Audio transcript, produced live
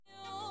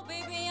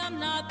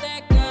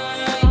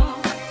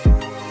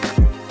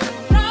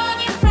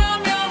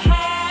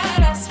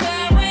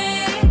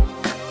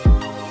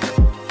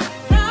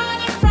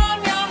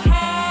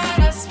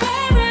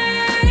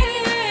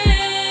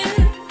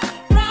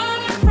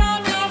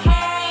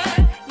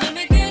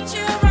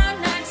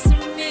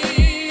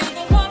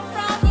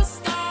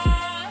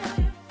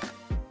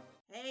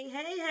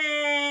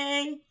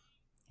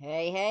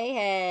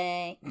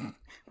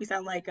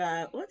sound like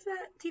what's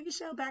that TV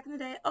show back in the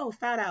day? Oh,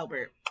 Fat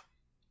Albert.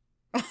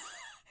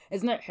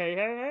 Isn't it hey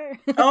hey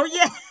hey? Oh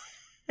yeah.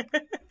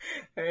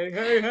 Hey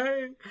hey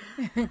hey.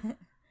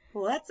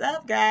 What's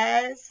up,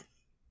 guys?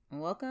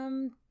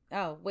 Welcome.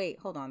 Oh wait,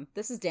 hold on.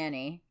 This is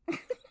Danny.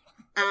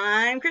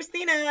 I'm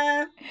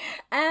Christina.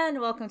 And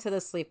welcome to the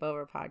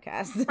Sleepover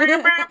Podcast.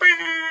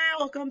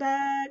 Welcome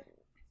back.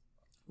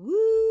 Woo!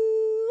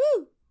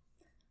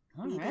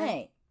 All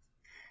right.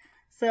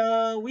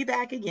 So we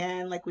back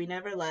again, like we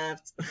never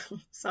left.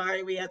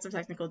 Sorry, we had some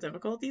technical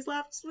difficulties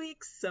last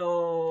week.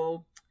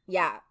 So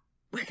yeah,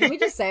 can we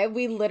just say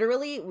we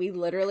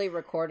literally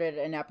recorded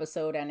an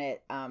episode and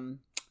it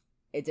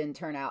didn't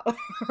turn out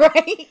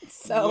right.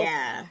 So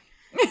yeah.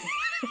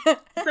 So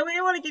we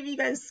didn't want to give you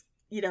guys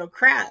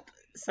crap.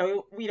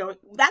 So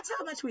that's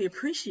how much we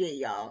appreciate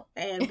y'all,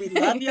 and we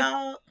love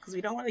y'all because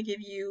we don't want to give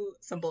you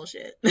some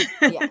bullshit.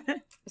 Yeah.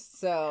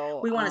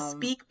 So we want to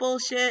speak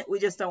bullshit. We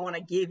just don't want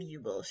to give you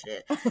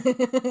bullshit.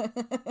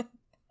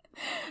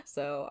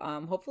 So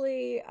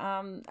hopefully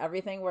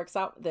everything works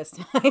out this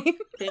time.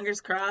 Fingers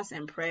crossed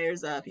and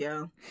prayers up,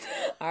 yo.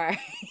 All right.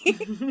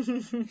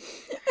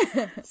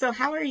 So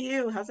how are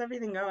you? How's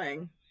everything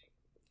going?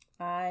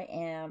 I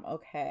am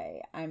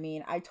okay. I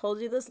mean, I told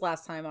you this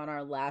last time on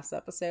our last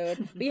episode,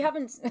 but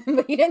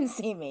you didn't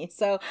see me.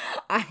 So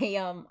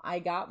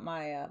I got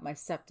my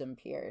septum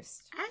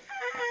pierced.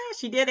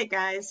 She did it,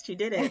 guys. She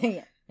did it.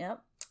 Yeah,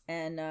 yep.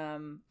 And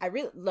I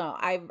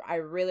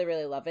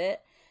really love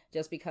it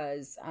just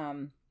because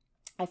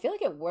I feel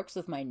like it works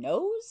with my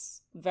nose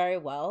very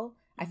well.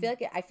 I feel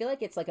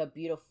like it's like a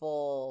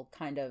beautiful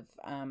kind of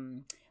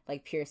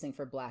like piercing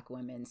for Black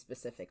women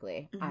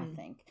specifically. I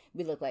think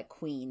we look like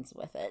queens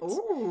with it.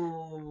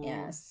 Ooh.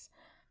 Yes.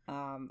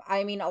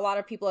 I mean, a lot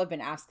of people have been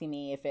asking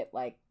me if it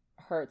like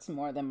hurts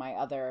more than my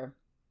other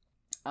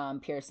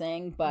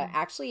piercing, but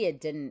actually it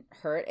didn't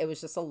hurt. It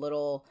was just a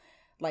little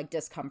like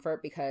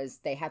discomfort because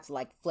they had to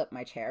like flip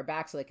my chair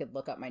back so they could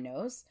look up my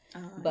nose.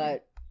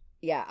 But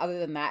yeah, other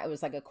than that, it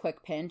was like a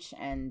quick pinch,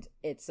 and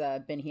it's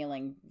been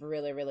healing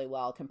really, really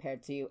well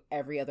compared to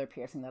every other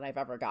piercing that I've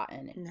ever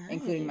gotten,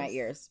 including my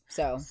ears.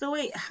 So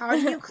wait, how do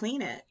you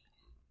clean it?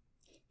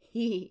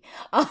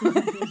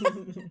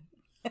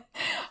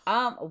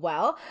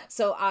 Well,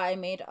 so I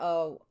made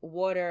a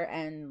water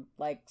and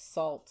like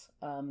salt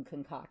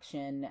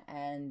concoction,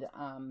 and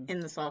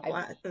in the salt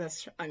glass.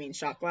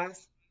 Shot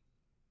glass.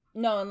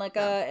 No, in like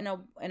in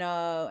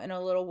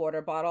a little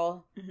water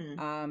bottle.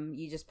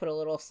 You just put a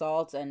little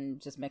salt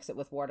and just mix it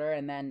with water,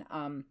 and then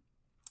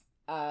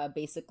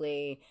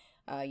basically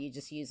you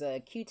just use a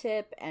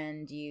Q-tip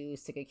and you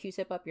stick a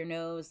Q-tip up your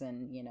nose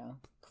and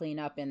clean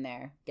up in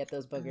there, get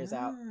those boogers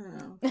out.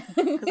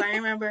 Because I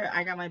remember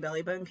I got my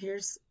belly button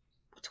pierced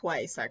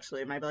twice,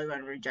 actually. My belly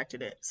button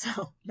rejected it,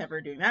 so never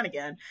doing that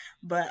again.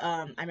 But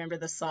I remember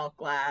the shot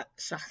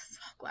glass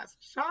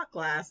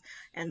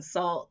and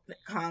salt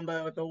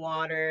combo with the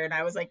water, and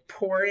I was like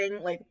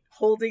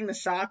holding the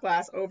shot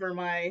glass over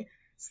my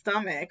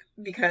stomach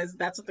because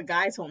that's what the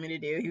guy told me to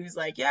do. He was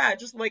like, yeah,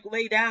 just like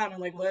lay down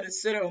and like let it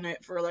sit on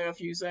it for like a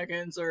few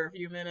seconds or a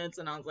few minutes,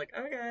 and I was like,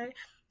 okay.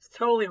 It's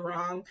totally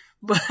wrong,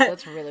 but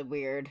that's really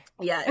weird.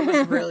 Yeah, it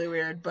was really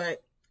weird,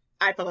 but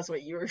I thought that's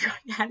what you were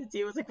trying to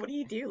do. I was like, what do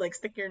you do? Like,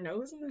 stick your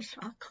nose in the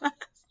shot glass?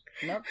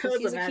 Nope, just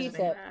use a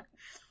Q-tip.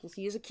 Just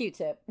use a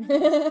Q-tip.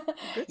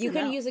 You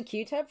can use a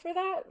Q-tip for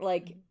that?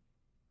 Like,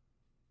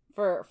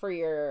 for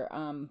your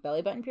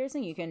belly button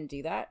piercing, you can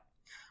do that?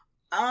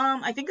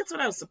 I think that's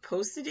what I was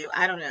supposed to do.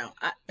 I don't know.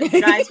 The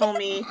guy told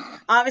me,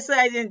 obviously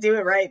I didn't do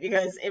it right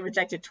because it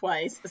rejected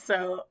twice.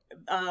 So,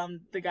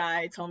 the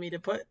guy told me to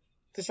put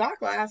the shot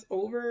glass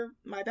over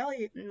my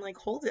belly and like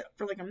hold it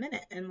for like a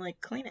minute and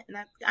like clean it, and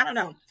that I don't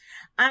know,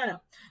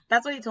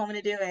 that's what he told me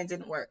to do, and it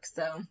didn't work.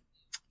 So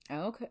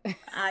okay,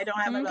 I don't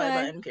have my belly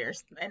button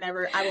pierced. I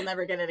will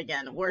never get it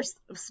again. Worst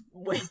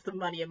waste of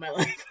money in my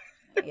life.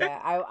 Yeah,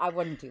 I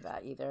wouldn't do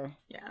that either.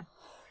 Yeah.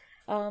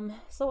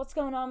 So what's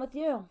going on with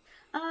you?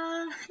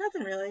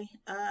 Nothing really.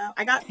 I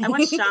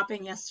went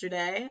shopping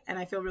yesterday and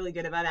I feel really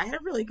good about it. I had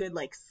a really good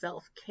like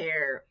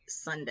self-care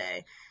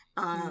Sunday.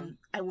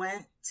 I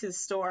went to the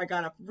store. I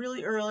got up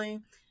really early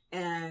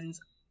and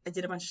I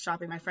did a bunch of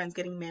shopping. My friend's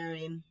getting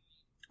married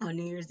on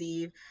New Year's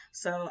Eve.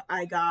 So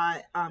I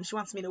got, she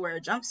wants me to wear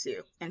a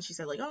jumpsuit. And she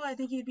said like, oh, I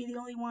think you'd be the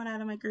only one out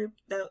of my group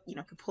that,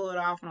 could pull it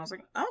off. And I was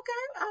like,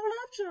 okay, I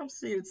love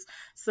jumpsuits.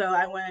 So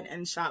I went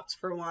and shopped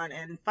for one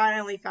and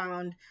finally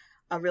found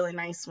a really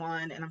nice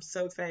one. And I'm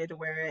so excited to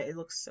wear it. It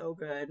looks so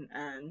good.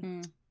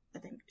 And I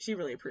think she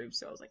really approved,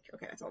 so I was like,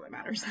 okay, that's all that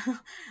matters.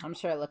 I'm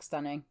sure it looks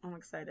stunning. I'm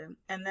excited.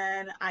 And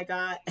then I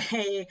got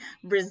a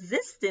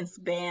resistance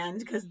band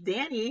because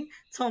Danny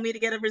told me to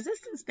get a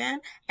resistance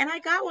band, and I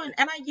got one,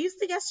 and I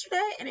used it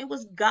yesterday, and it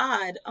was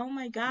God. Oh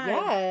my God.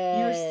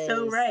 Yes. You're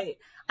so right.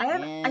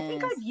 I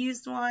think I've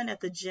used one at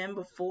the gym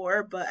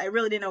before, but I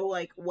really didn't know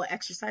like what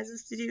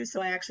exercises to do,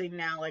 so I actually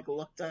now like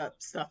looked up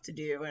stuff to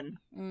do and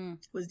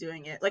was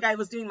doing it. Like I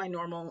was doing my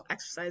normal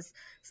exercise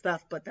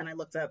stuff, but then I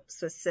looked up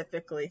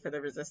specifically for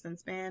the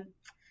resistance band.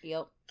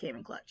 Yep. Came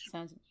in clutch.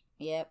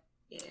 Yep.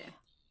 Yeah.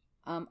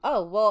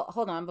 Oh, well,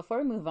 hold on. Before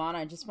we move on,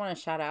 I just want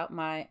to shout out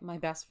my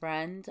best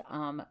friend,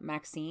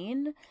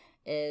 Maxine,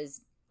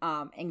 is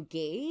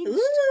engaged.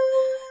 Ooh,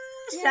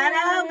 Yay! shout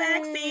out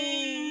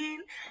Maxine.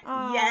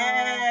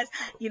 Yes.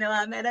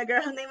 I met a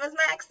girl named was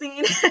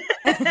Maxine.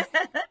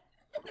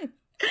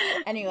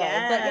 Anyway,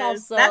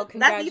 yes. But yeah, so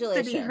congratulations. That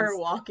needs to be her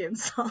walk-in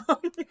song.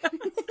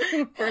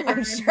 For her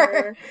I'm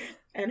sure.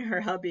 And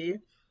her hubby.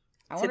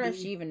 I wonder if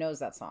she even knows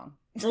that song.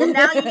 Well,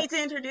 now you need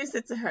to introduce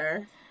it to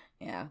her.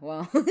 Yeah,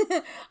 well. All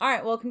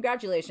right, well,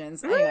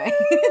 congratulations. Anyway.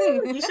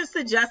 You should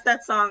suggest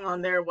that song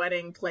on their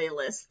wedding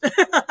playlist.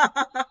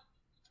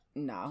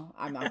 No,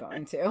 I'm not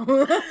going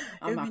to.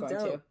 I'm not going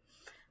to.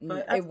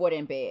 But it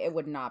wouldn't be. It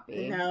would not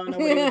be. No,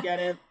 nobody would get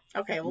it.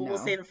 Okay, well, we'll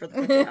save it for the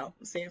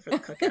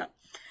cookout.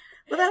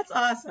 Well, that's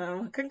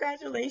awesome.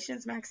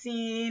 Congratulations,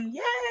 Maxine.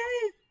 Yay!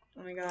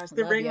 Oh my gosh.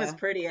 The ring was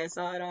pretty. I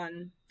saw it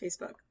on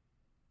Facebook.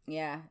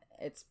 Yeah,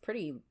 it's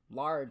pretty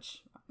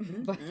large.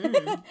 But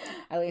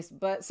at least,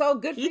 but so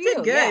good for you. He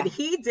did good. Yeah.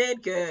 He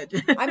did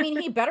good. I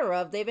mean, he better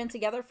have. They've been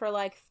together for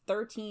like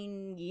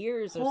 13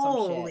 years or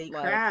some shit. Holy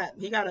crap.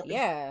 Like, he got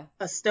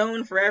a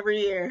stone for every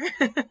year.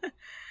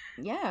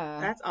 Yeah.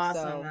 That's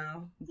awesome,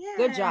 though. Yay.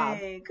 Good job.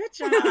 Good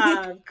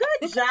job.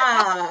 Good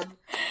job.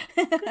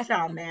 Good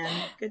job, man.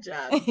 Good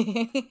job.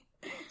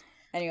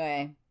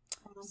 Anyway,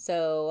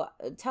 so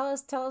tell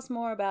us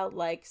more about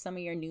like some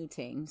of your new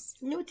things.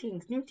 New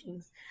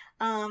things.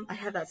 I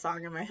have that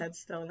song in my head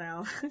still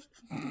now.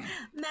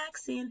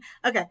 Maxine.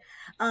 Okay.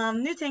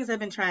 New things I've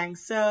been trying.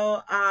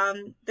 So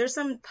there's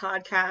some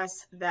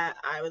podcasts that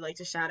I would like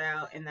to shout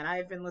out and that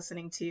I've been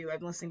listening to. I've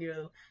been listening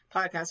to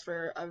podcasts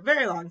for a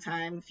very long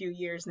time, a few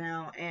years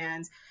now,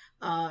 and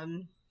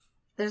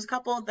there's a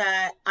couple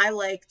that I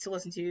like to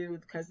listen to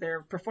because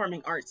they're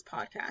performing arts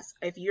podcasts.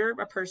 If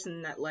you're a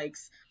person that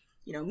likes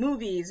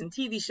movies and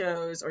TV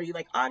shows, or you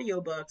like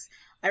audiobooks,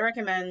 I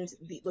recommend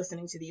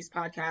listening to these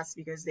podcasts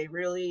because they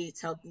really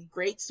tell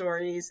great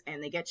stories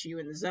and they get you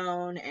in the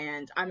zone.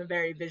 And I'm a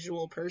very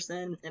visual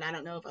person, and I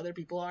don't know if other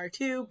people are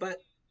too, but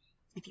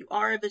if you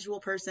are a visual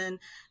person,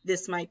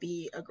 this might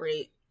be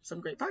some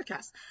great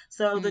podcasts.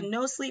 So the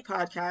No Sleep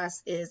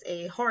Podcast is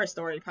a horror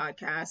story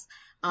podcast,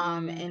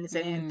 and it's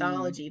an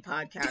anthology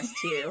podcast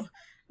too.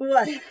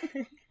 What?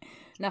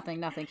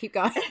 Nothing. Keep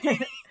going.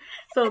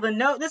 So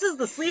this is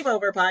the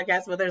Sleepover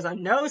Podcast, but there's a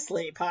No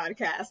Sleep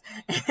Podcast,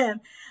 and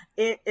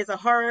it is a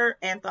horror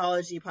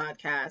anthology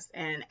podcast.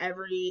 And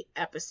every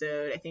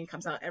episode, I think,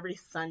 comes out every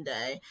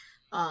Sunday.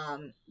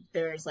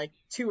 There's like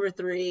 2 or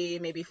 3,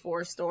 maybe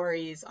 4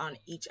 stories on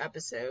each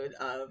episode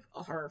of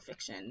a horror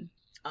fiction.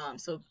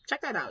 So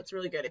check that out. It's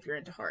really good if you're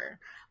into horror.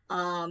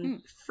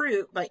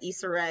 Fruit by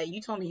Issa Rae.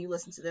 You told me you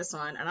listened to this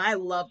one, and I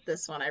love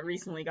this one. I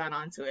recently got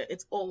onto it.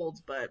 It's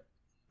old, but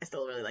I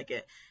still really like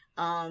it.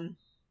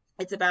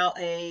 It's about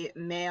a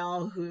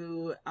male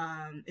who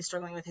is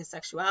struggling with his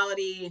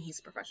sexuality, and he's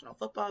a professional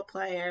football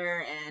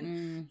player,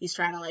 and he's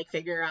trying to like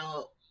figure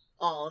out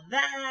all of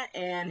that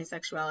and his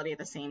sexuality at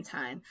the same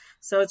time.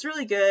 So it's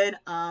really good.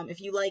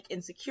 If you like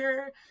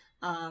Insecure,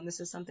 this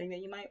is something that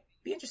you might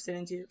be interested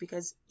into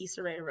because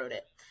Issa Rae wrote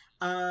it.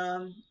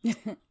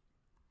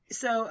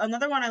 So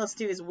another one I listen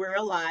to is We're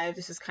Alive.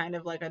 This is kind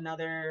of like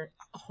another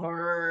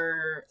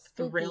horror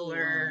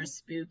thriller,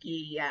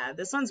 spooky. Yeah,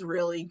 this one's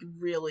really,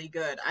 really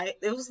good.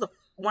 It was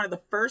one of the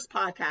first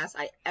podcasts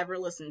I ever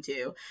listened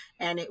to,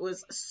 and it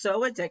was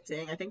so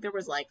addicting. I think there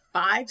was like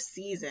 5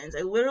 seasons.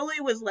 It literally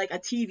was like a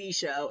TV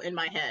show in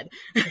my head.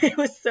 It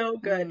was so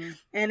good,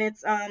 and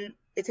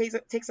it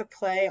takes a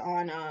play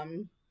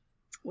on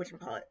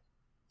whatchamacallit.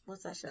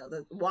 What's that show?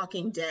 The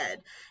Walking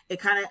Dead. It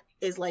kind of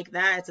is like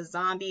that. It's a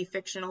zombie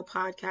fictional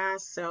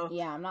podcast. So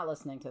yeah, I'm not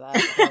listening to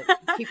that.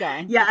 But keep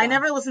going. Yeah, I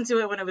never listened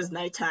to it when it was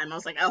nighttime. I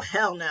was like, oh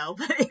hell no.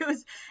 But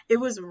it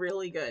was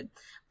really good.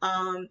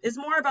 It's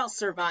more about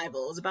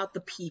survival. It's about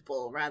the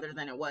people rather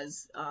than it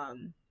was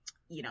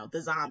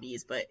the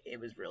zombies. But it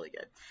was really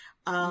good.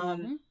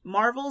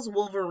 Marvel's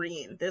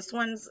Wolverine. This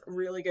one's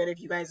really good if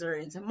you guys are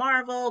into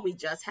Marvel. We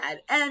just had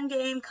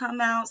Endgame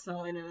come out,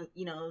 so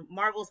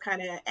Marvel's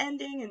kind of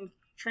ending and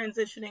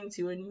transitioning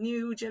to a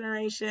new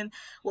generation.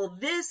 Well,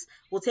 this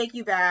will take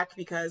you back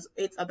because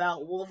it's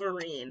about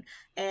Wolverine,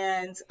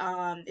 and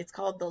it's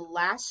called The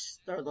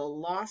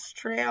Lost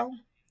Trail.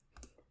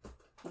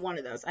 One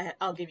of those.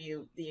 I'll give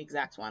you the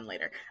exact one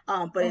later.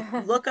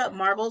 But look up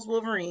Marvel's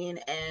Wolverine,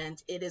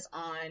 and it is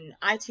on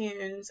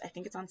iTunes. I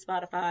think it's on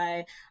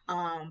Spotify.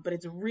 But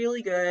it's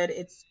really good.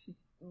 It's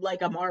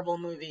like a Marvel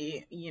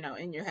movie,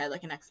 in your head,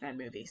 like an X-Men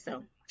movie.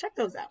 So check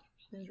those out.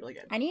 It's really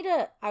good.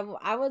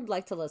 I would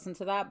like to listen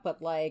to that,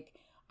 but like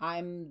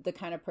I'm the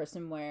kind of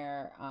person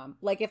where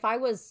like if I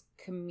was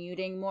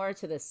commuting more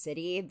to the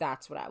city,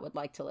 that's what I would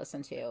like to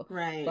listen to.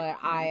 Right. But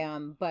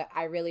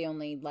I really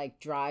only like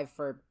drive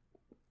for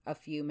a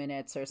few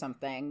minutes or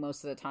something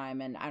most of the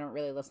time, and I don't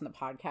really listen to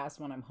podcasts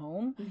when I'm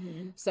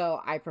home. So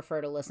I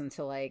prefer to listen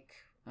to like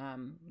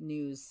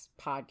news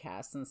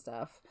podcasts and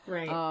stuff.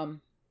 Right.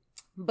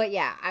 But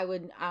yeah,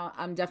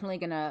 I'm definitely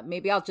gonna,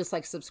 maybe I'll just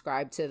like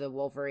subscribe to the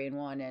Wolverine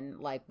one, and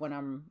like when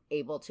I'm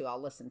able to,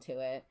 I'll listen to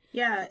it.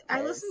 Yeah,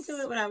 I listened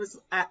to it when I was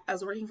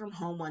working from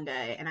home one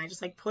day, and I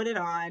just like put it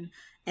on,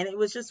 and it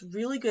was just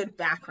really good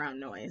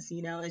background noise.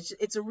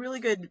 It's a really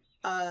good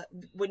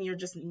when you're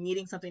just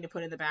needing something to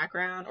put in the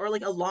background, or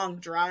like a long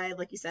drive,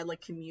 like you said,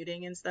 like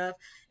commuting and stuff.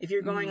 If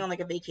you're going on like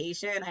a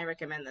vacation, I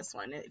recommend this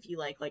one if you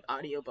like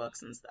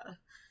audiobooks and stuff.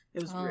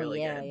 It was really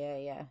good.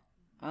 Yeah.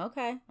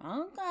 Okay.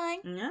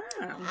 Yeah.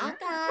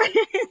 Okay.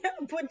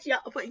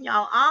 Putting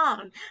y'all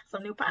on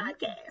some new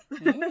podcasts.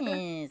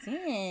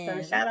 Yes.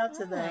 So shout out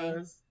to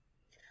those.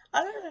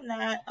 Other than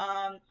that,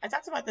 I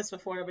talked about this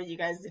before, but you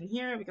guys didn't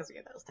hear it because we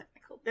had those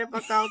technical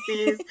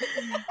difficulties.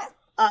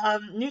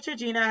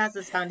 Neutrogena has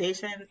this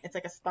foundation. It's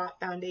like a spot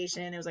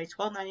foundation. It was like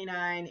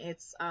 $12.99.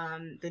 It's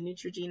the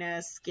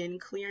Neutrogena Skin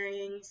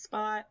Clearing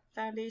Spot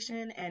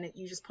Foundation, and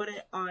you just put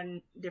it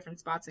on different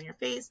spots on your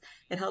face.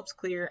 It helps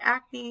clear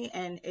acne,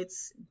 and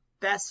it's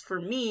best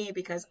for me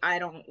because I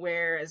don't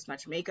wear as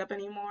much makeup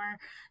anymore,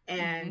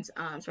 and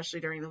especially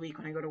during the week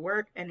when I go to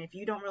work. And if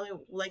you don't really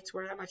like to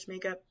wear that much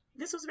makeup,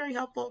 this was very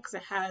helpful because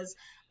it has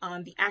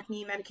the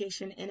acne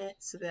medication in it.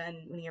 So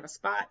then when you have a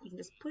spot, you can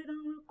just put it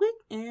on real quick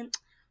and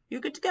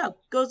you're good to go.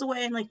 Goes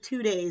away in like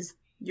 2 days.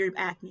 Your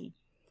acne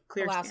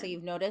clear. Wow, skin. so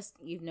you've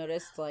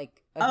noticed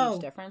like a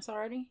huge difference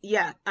already?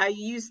 Yeah, I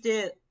used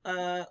it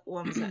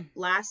when was that?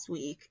 Last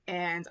week,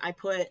 and I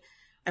put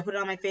it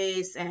on my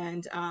face,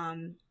 and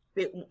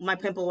my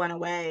pimple went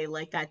away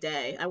like that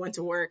day. I went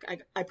to work.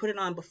 I put it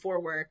on before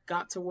work,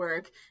 got to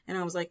work, and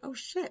I was like, oh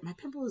shit, my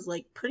pimple is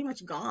like pretty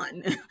much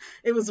gone.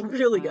 It was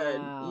really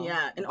good.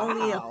 Yeah. In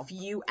only a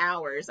few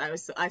hours, I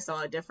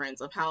saw a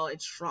difference of how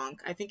it shrunk.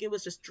 I think it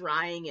was just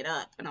drying it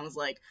up. And I was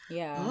like,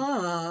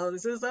 oh,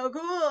 this is so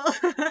cool.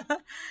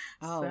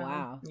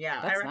 Wow.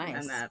 Yeah, that's I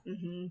recommend nice. that.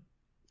 Mm-hmm.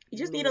 You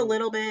just need a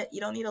little bit.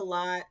 You don't need a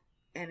lot.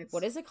 And it's,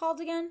 what is it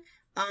called again?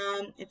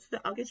 I'll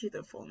get you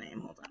the full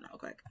name. Hold on real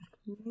quick. Okay.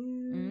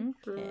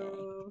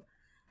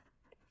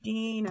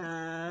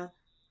 Neutrogena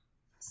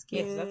Skin.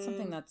 Yeah, because that's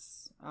something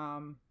that's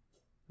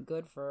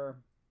good for.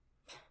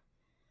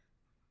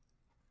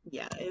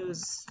 Yeah, it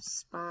was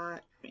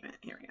spot. Wait a minute.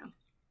 Here we go.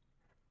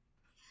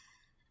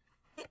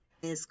 It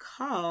is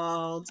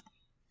called.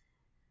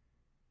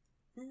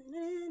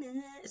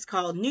 It's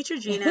called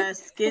Neutrogena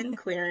Skin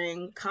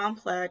Clearing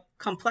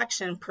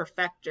Complexion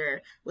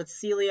Perfector with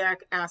celiac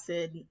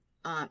acid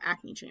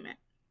acne treatment.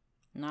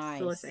 Nice.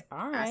 Salicylic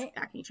All right.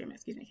 acne treatment.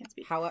 Excuse me, I can't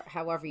speak.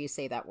 However you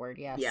say that word,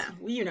 yes. Yeah,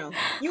 well, you know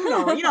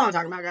what I'm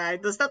talking about, guys.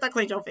 The stuff that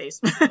cleans your face.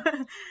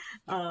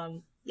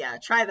 Yeah,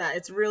 try that.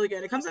 It's really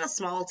good. It comes in a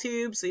small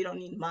tube, so you don't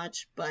need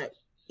much. But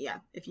yeah,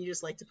 if you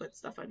just like to put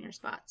stuff on your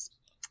spots.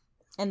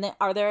 And then,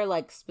 are there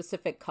like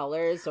specific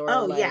colors or?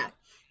 Oh like... yeah.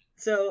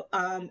 So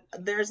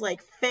there's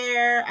like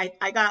fair.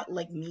 I got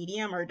like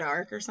medium or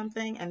dark or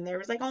something, and there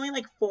was like only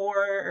like 4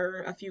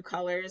 or a few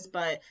colors,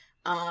 but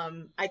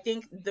I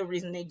think the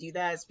reason they do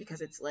that is because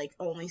it's like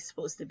only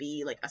supposed to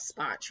be like a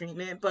spot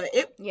treatment, but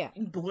it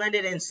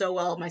blended in so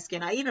well with my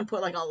skin. I even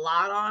put like a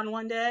lot on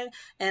one day,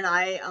 and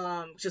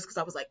I just because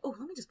I was like, oh,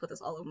 let me just put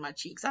this all over my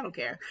cheeks, I don't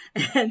care,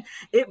 and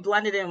it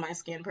blended in my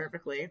skin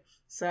perfectly.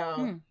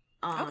 So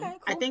okay, cool.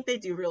 I think they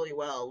do really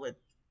well with,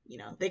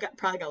 they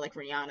probably got like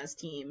Rihanna's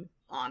team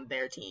on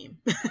their team.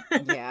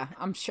 Yeah,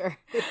 I'm sure.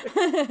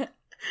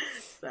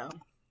 So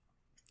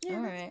yeah,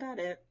 all that's right. about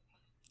it.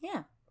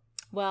 Yeah.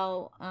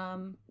 Well,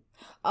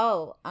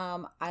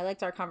 I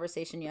liked our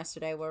conversation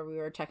yesterday where we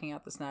were checking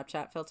out the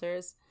Snapchat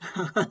filters.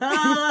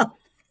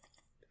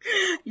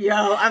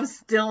 Yo, I'm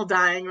still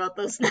dying about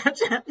those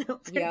Snapchat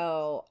filters.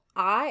 Yo,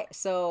 all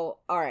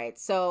right,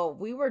 so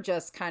we were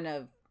just kind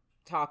of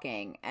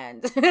talking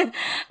and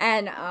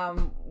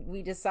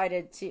we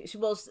decided to,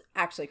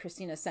 actually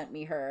Christina sent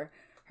me her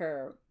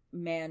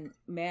man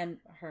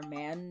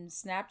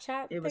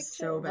Snapchat. It was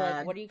picture. so bad.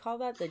 Like, what do you call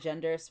that? The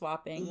gender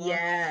swapping one?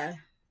 Yeah.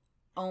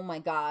 Oh my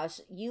gosh,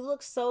 you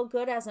look so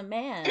good as a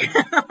man.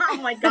 Oh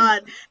my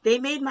god, they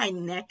made my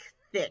neck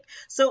thick.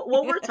 So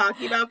what we're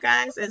talking about,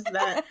 guys, is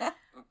that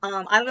I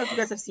don't know if you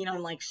guys have seen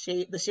on like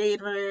the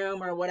Shade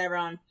Room or whatever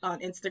on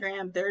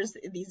Instagram. There's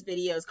these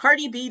videos.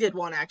 Cardi B did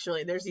one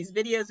actually. There's these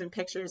videos and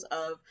pictures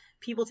of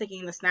people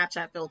taking the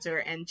Snapchat filter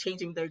and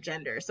changing their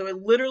gender. So it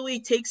literally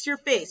takes your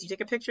face. You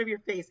take a picture of your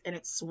face and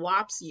it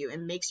swaps you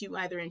and makes you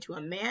either into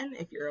a man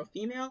if you're a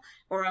female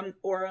or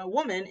a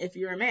woman if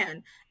you're a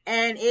man.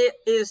 And it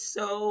is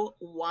so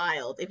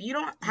wild. If you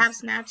don't have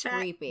Snapchat,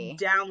 creepy.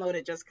 Download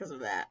it just because of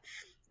that.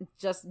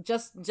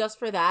 Just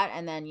for that,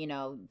 and then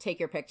take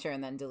your picture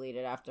and then delete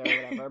it after or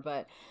whatever.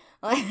 But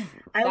like,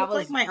 I look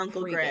like my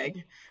Uncle creepy.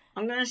 Greg.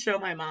 I'm gonna show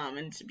my mom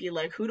and to be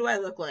like, who do I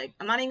look like?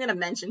 I'm not even gonna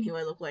mention who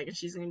I look like, and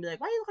she's gonna be like,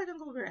 why do you look like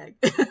Uncle Greg?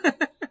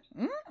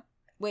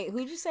 Wait,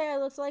 who'd you say I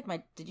looked like?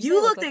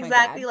 You looked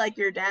exactly like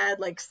your dad,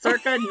 like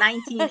circa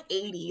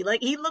 1980.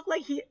 Like he looked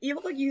like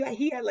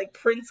he had like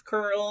Prince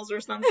curls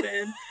or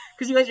something,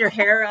 because you had your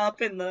hair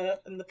up in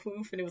the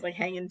poof and it was like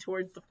hanging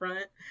towards the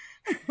front.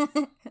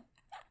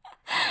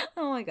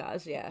 Oh my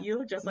gosh, yeah. You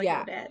look just like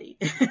your daddy.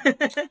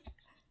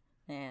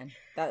 Man,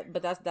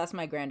 that's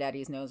my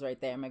granddaddy's nose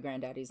right there. My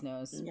granddaddy's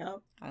nose.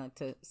 Yep. I like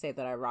to say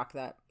that I rock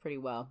that pretty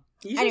well.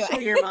 You should show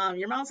your mom.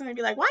 Your mom's gonna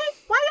be like, why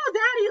your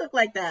daddy look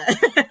like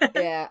that?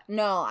 Yeah.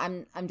 No,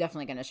 I'm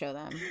definitely gonna show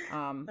them.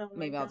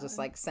 Maybe I'll God. just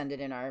like send it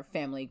in our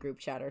family group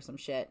chat or some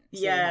shit.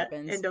 Yeah,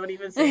 and don't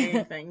even say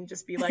anything.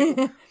 Just be like,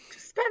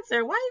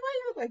 Spencer, why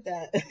you look like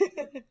that?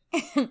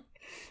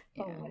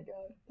 Yeah. Oh my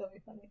god, that'd be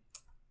funny.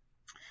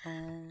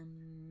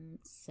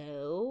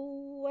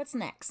 So what's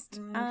next?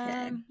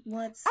 Okay,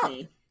 let's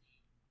see.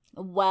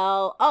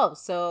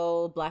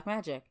 So black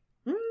magic.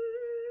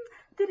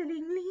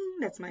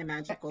 That's my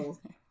magical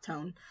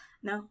tone.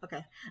 No,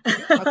 okay.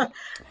 Okay.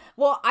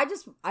 Well, I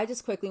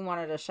just quickly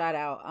wanted to shout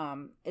out.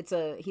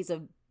 He's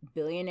a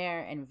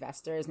billionaire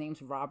investor. His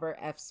name's Robert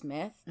F.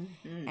 Smith,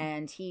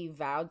 and he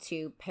vowed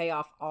to pay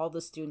off all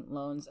the student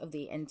loans of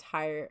the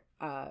entire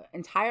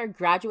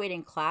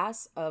graduating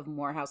class of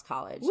Morehouse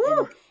College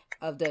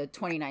of the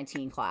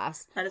 2019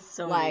 class. That is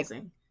so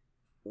amazing.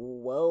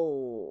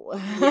 Whoa.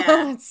 Yeah.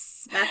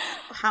 That's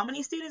how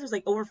many students? It was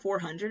like over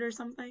 400 or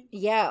something?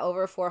 Yeah,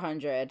 over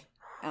 400.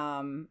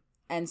 And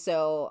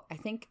so I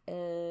think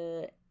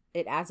it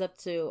adds up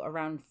to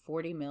around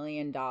 $40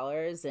 million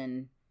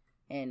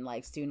in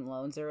like student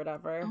loans or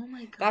whatever. Oh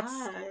my god.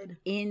 That's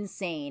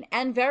insane.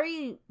 And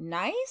very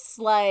nice.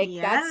 Like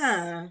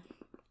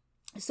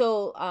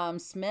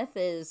Smith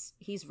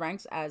he's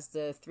ranked as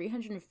the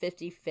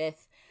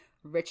 355th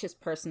richest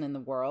person in the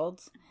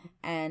world,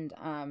 and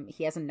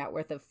he has a net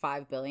worth of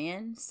 $5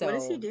 billion. So what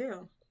does he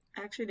do?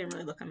 I actually didn't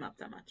really look him up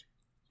that much.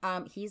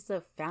 He's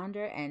the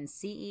founder and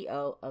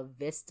CEO of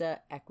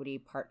Vista Equity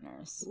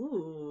Partners.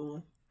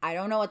 Ooh. I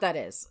don't know what that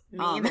is. Me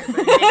either,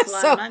 but he makes a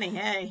lot of money,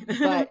 hey.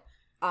 But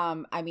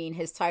I mean,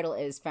 his title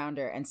is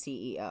founder and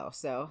CEO,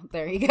 so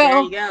there you go.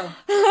 There you go.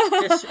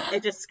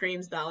 It just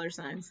screams dollar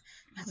signs.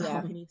 That's all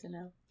we need to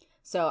know.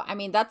 So I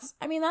mean that's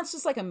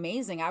just like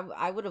amazing.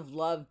 I would have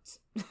loved.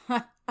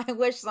 I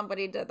wish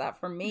somebody did that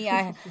for me.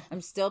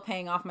 I'm still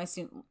paying off my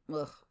student.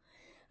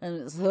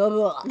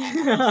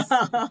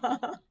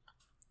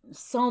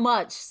 So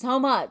much.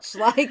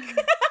 Like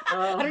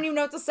I don't even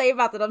know what to say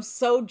about that. I'm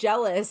so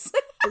jealous.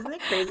 Isn't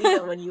it crazy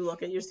that when you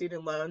look at your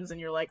student loans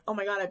and you're like, oh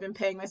my god, I've been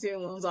paying my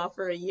student loans off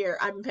for a year.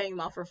 I've been paying them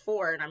off for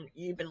 4, and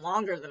you've been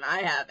longer than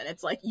I have, and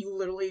it's like you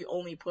literally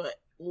only put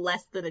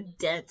less than a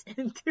dent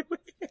into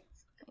it.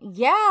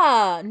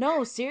 Yeah,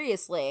 no,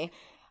 seriously.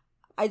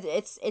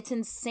 It's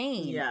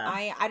insane.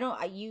 Yeah. I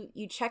don't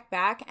you check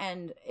back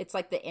and it's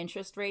like the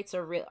interest rates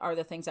are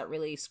the things that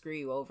really screw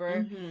you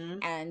over.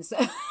 And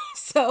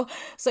so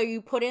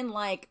you put in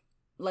like,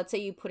 let's say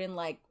you put in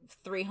like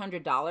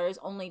 $300,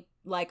 only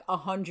like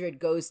 $100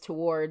 goes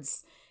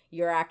towards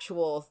your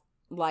actual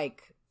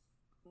like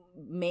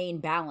main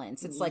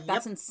balance. It's like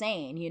that's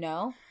insane, you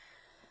know?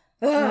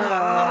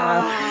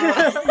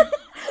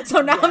 So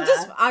now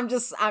I'm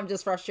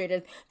just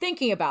frustrated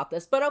thinking about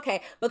this. But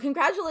okay, but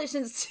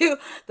congratulations to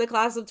the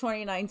class of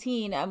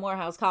 2019 at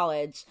Morehouse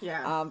College.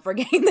 Yeah. For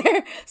getting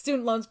their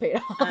student loans paid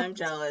off. I'm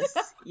jealous.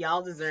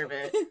 Y'all deserve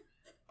it.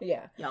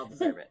 Yeah. Y'all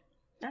deserve it.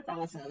 That's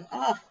awesome.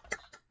 Oh,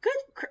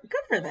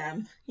 good for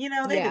them. You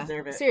know, they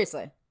deserve it.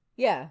 Seriously.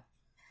 Yeah.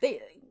 I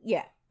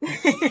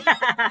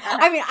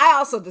mean, I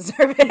also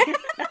deserve it.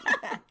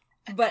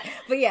 But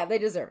yeah, they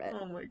deserve it.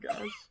 Oh my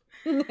gosh.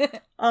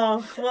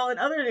 Well, in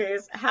other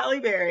news, Halle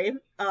Berry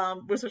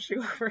was switching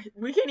over.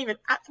 We didn't even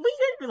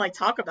like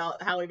talk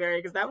about Halle Berry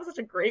because that was such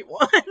a great one.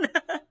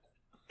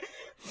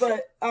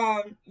 But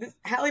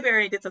Halle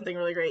Berry did something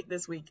really great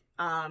this week.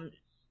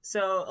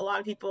 So a lot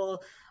of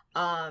people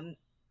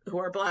who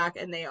are Black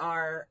and they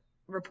are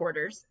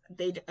reporters,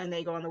 they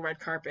go on the red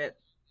carpet.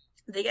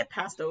 They get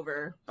passed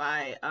over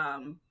by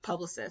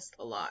publicists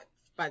a lot,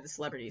 by the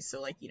celebrities.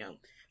 So like, you know,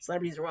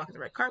 celebrities are walking the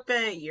red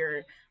carpet,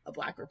 you're a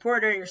Black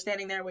reporter, you're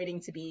standing there waiting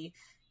to be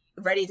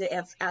ready to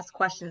ask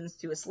questions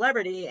to a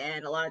celebrity,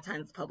 and a lot of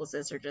times the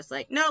publicists are just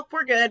like, nope,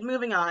 we're good,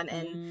 moving on,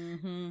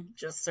 and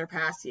just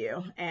surpass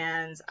you.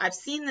 And I've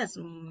seen this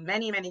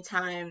many, many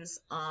times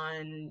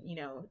on, you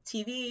know,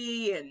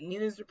 TV and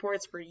news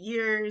reports for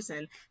years,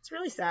 and it's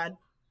really sad.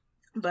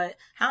 But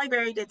Halle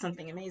Berry did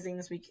something amazing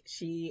this week.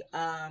 She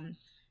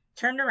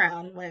turned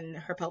around when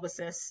her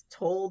publicist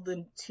told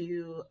the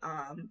two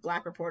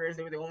Black reporters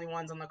they were the only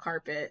ones on the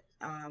carpet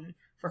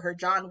for her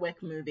John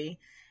Wick movie,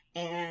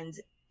 and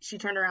she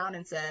turned around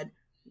and said,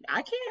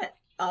 I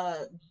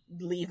can't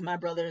leave my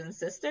brothers and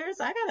sisters.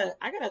 I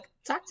gotta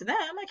talk to them.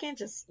 I can't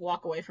just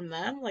walk away from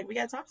them. Like, we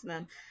gotta talk to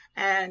them.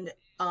 And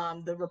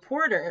the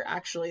reporter,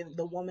 actually,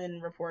 the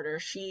woman reporter,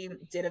 she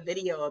did a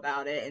video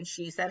about it, and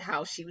she said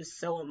how she was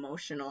so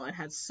emotional and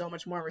had so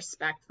much more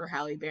respect for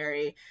Halle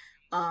Berry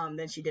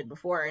than she did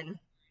before. And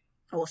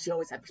well, she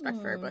always had respect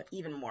for her, but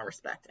even more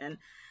respect. And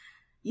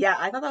yeah,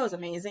 I thought that was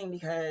amazing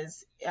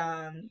because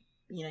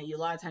you know, a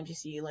lot of times you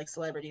see like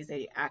celebrities,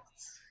 they act,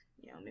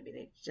 you know, maybe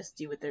they just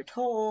do what they're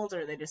told,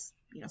 or they just,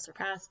 you know,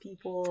 surpass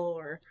people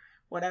or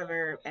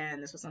whatever.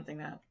 And this was something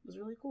that was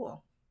really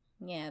cool.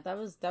 Yeah, that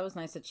was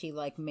nice that she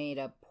like made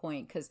a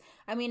point, because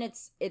I mean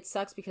it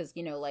sucks because,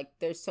 you know, like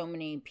there's so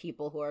many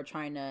people who are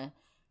trying to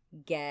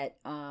get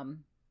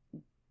an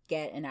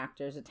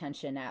actor's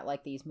attention at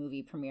like these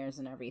movie premieres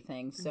and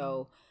everything.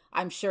 So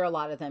I'm sure a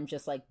lot of them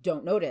just like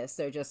don't notice.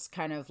 They're just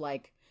kind of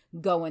like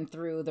going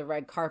through the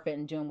red carpet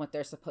and doing what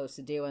they're supposed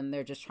to do, and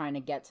they're just trying to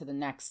get to the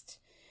next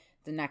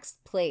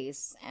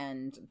place.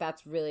 And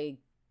that's really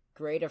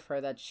great of her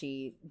that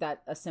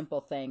a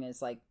simple thing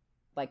is like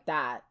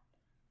that.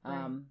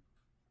 Right.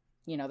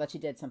 You know, that she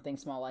did something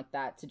small like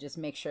that to just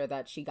make sure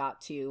that she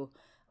got to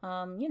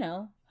you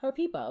know, her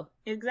people.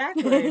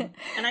 Exactly.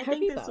 And I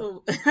think this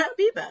will I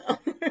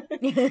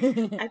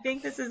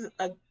think this is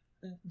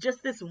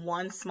just this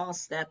one small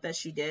step that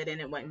she did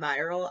and it went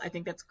viral. I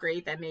think that's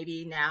great that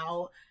maybe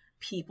now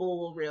people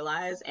will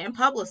realize, and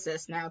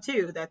publicists now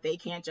too, that they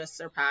can't just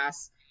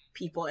surpass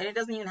people. And it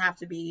doesn't even have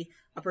to be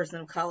a person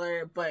of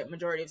color, but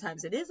majority of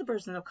times it is a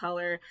person of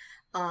color.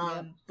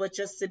 But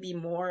just to be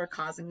more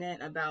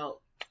cognizant about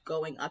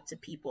going up to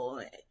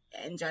people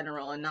in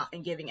general and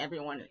giving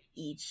everyone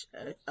each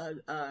a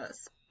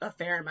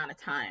fair amount of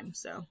time.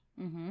 So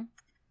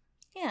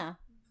yeah,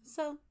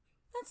 so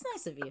that's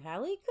nice of you,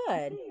 Halle.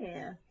 Good.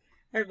 Yeah,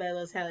 everybody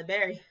loves Halle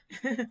Berry.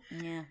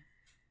 Yeah,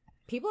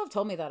 people have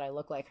told me that I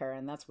look like her,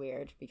 and that's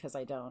weird because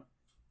I don't.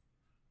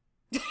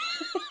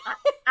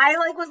 I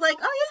was like,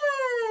 oh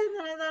yeah, and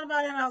then I thought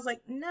about it and I was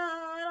like, no,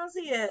 I don't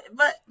see it.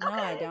 But okay.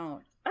 No, I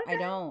don't. Okay.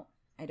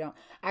 I don't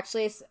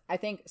actually. I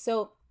think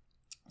so.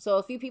 So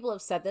a few people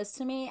have said this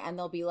to me, and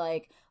they'll be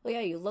like, "Oh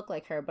yeah, you look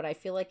like her," but I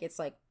feel like it's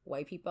like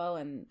white people,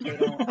 and they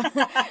don't,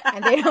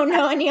 and they don't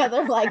know any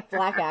other like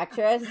black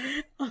actress.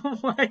 Oh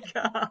my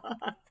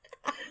god,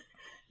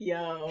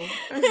 yo!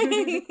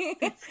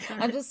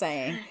 I'm just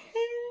saying.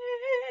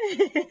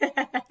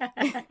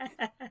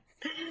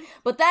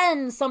 But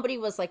then somebody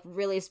was like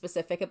really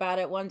specific about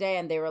it one day,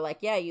 and they were like,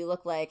 "Yeah, you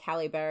look like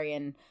Halle Berry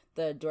in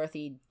the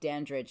Dorothy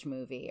Dandridge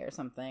movie or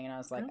something," and I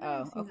was like,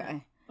 "Oh, okay."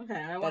 That. Okay,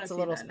 I want to see that's a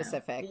little that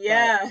specific. Now.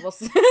 Yeah. We'll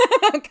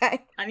okay.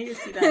 I need to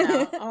see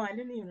that now. Oh, I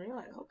didn't even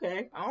realize.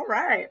 Okay. All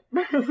right.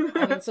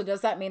 I mean, so does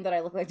that mean that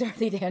I look like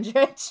Dorothy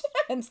Dandridge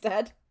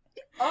instead?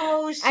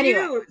 Oh, shoot.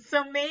 Anyway.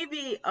 So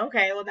maybe.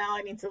 Okay, well, now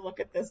I need to look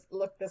this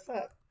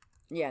up.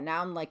 Yeah,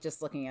 now I'm like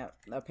just looking at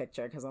a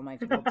picture because I'm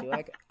like, well,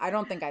 I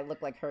don't think I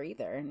look like her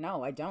either.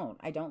 No, I don't.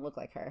 I don't look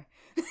like her.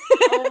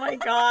 Oh my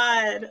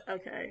god.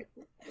 Okay.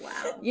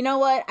 Wow. You know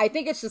what? I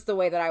think it's just the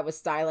way that I was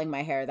styling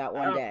my hair that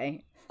one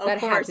day. Of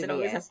course, it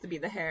always has to be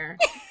the hair.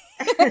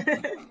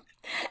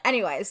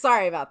 Anyway,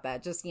 sorry about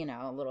that. Just, you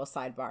know, a little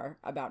sidebar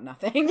about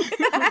nothing.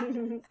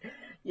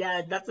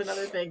 Yeah, that's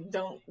another thing.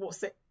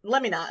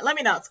 Let me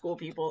not school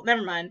people.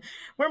 Never mind.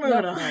 We're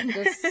moving on.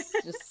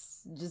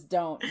 Just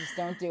don't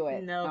do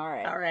it. No.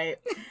 All right.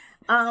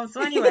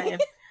 So anyway,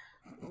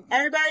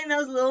 everybody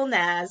knows Lil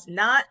Nas.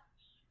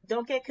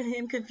 Don't get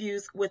him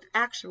confused with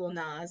actual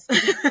Nas.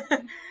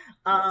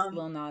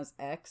 Lil Nas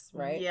X,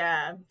 right?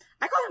 Yeah.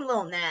 I call him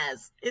Lil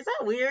Nas. Is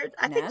that weird?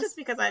 I think just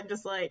because I'm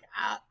just like,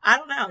 I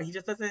don't know. He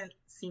just doesn't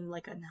seem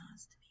like a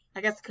Nas to me.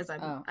 I guess because I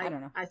don't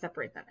know. I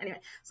separate them. Anyway,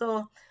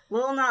 so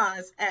Lil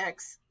Nas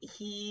X,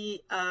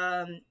 he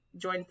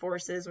joined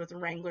forces with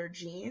Wrangler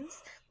jeans.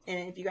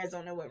 And if you guys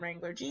don't know what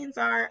Wrangler jeans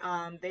are,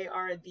 they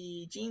are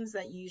the jeans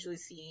that you usually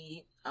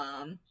see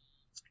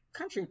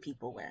country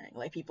people wearing,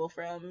 like people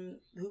who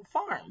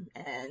farm,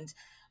 and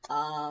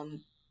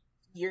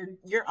your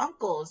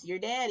uncles, your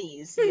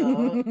daddies,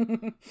 your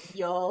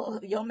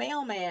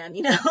mailman,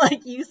 you know,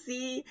 like you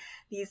see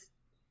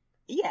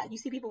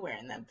people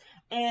wearing them.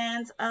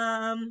 And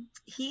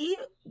he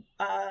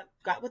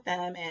got with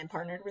them and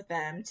partnered with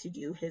them to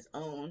do his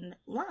own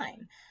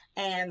line.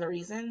 And the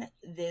reason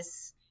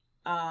this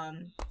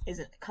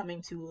isn't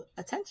coming to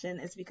attention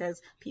is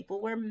because people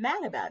were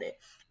mad about it.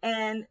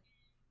 And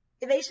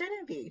they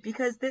shouldn't be,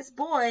 because this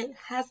boy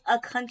has a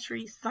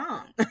country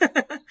song.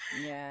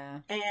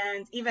 Yeah.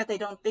 And even if they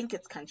don't think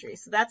it's country.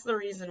 So that's the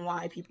reason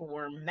why people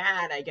were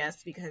mad, I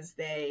guess, because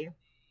they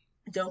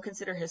don't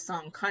consider his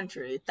song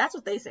country. That's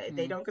what they say.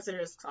 They don't consider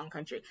his song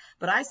country.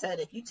 But I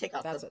said, if you take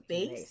out the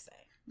bass,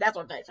 that's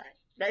what they say.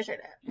 They say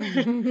that.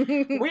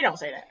 We don't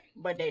say that,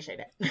 but they say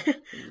that.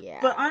 Yeah.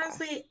 But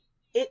honestly,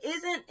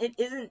 it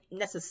isn't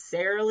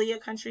necessarily a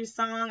country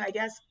song, I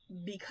guess,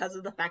 because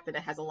of the fact that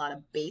it has a lot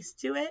of bass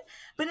to it.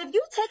 But if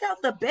you take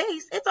out the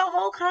bass, it's a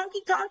whole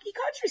honky tonky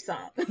country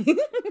song.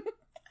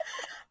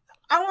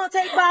 I want to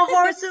take my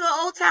horse to the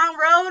old town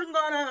road. I'm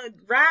gonna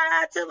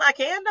ride till I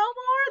can't no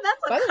more.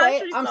 That's a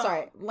country song. I'm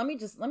sorry. Let me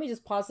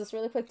just pause this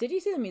really quick. Did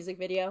you see the music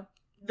video?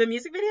 The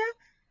music video?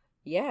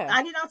 Yeah.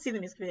 I did not see the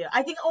music video.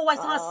 I think. I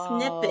saw a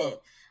snippet.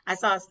 I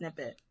saw a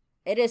snippet.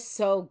 It is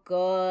so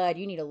good.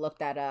 You need to look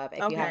that up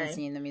if you haven't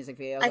seen the music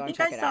video. I think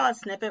I saw a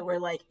snippet where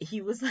like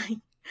he was like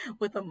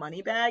with a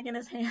money bag in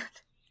his hand.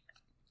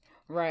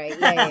 Right.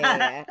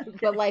 Yeah.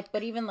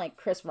 But even like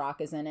Chris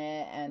Rock is in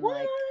it, and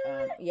what?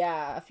 like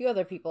a few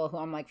other people who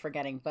I'm like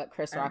forgetting, but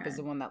Chris Rock is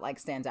the one that like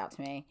stands out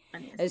to me.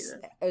 It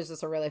was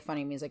just a really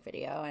funny music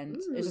video, and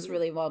it's just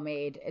really well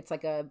made. It's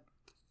like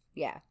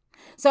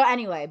So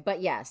anyway,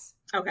 but yes.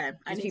 Okay.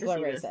 These people are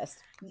racist.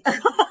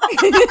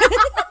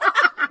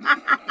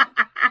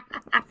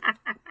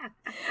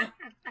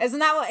 Isn't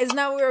that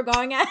what we were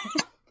going at?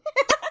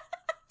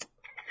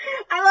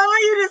 I love how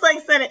you just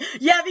like said it.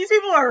 Yeah, these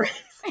people are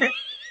racist.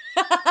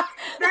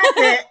 That's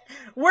it.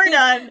 We're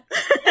done.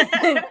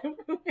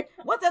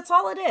 What? That's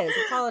all it is.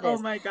 That's all it is.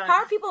 Oh my god. How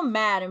are people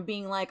mad and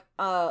being like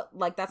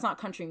that's not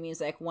country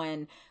music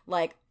when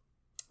like,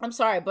 I'm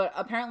sorry, but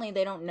apparently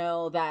they don't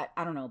know that,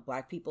 I don't know,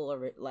 black people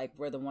are like,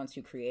 we're the ones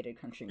who created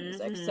country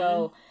music. Mm-hmm.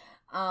 So,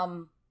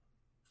 and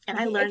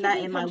I learned that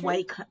in my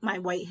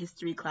white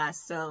history class,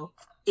 so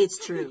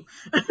it's true.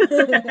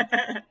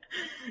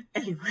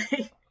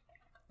 Anyway.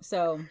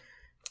 So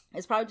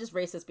it's probably just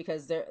racist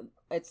because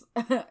it's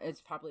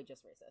probably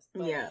just racist.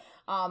 But, yeah.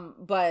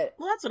 But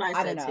well, that's what I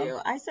said too.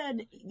 I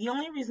said the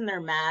only reason they're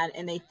mad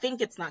and they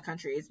think it's not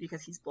country is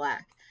because he's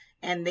black.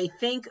 And they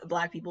think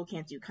black people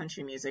can't do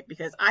country music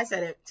because I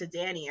said it to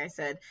Danny. I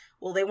said,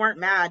 well, they weren't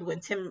mad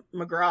when Tim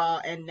McGraw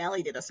and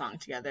Nelly did a song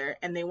together.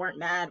 And they weren't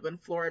mad when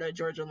Florida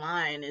Georgia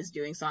Line is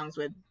doing songs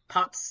with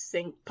pop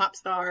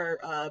star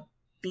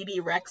BB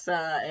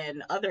Rexa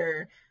and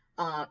other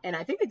and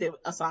I think they did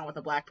a song with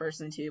a black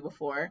person too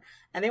before,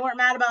 and they weren't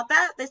mad about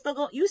that.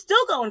 You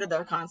still go into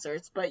their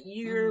concerts, but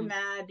you're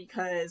mad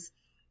because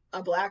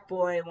a black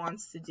boy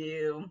wants to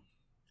do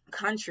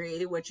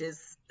country, which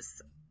is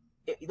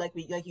like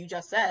you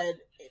just said,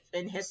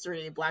 in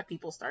history, black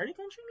people started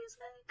country music.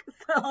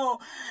 So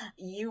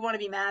you want to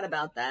be mad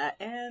about that,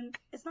 and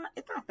it's not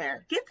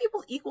fair. Give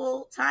people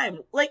equal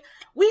time. Like,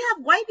 we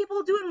have white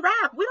people doing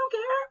rap. We don't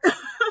care.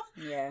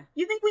 Yeah.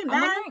 You think we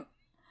mad?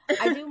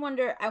 I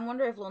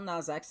wonder if Lil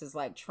Nas X is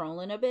like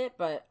trolling a bit,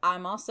 but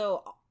I'm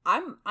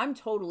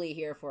totally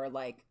here for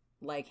like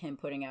him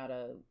putting out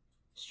a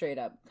straight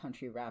up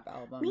country rap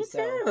album. Me so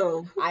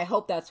too. I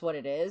hope that's what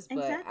it is. But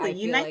exactly. I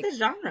feel Unite like the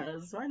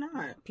genres. Why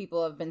not?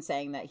 People have been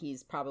saying that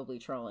he's probably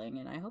trolling,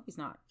 and I hope he's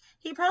not.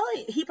 He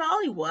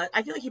probably was.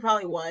 I feel like he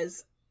probably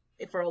was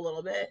for a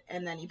little bit,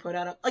 and then he put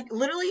out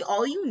literally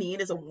all you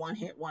need is a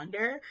one-hit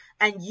wonder,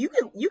 and you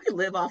could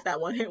live off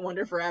that one-hit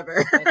wonder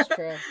forever. That's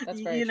true.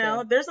 That's very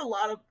true. There's a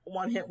lot of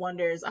one-hit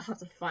wonders. I'll have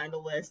to find a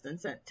list and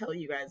tell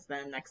you guys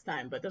then next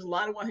time, but there's a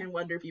lot of one-hit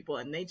wonder people,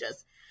 and they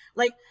just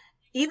like,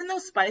 even though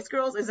Spice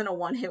Girls isn't a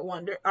one-hit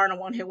wonder, aren't a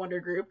one-hit wonder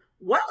group,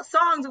 what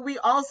songs do we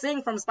all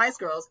sing from Spice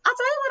Girls? I'll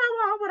tell you what I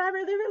want, what I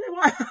really, really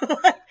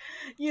want.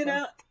 You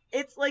know,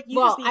 it's like you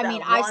just need that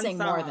one I sing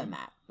song. more than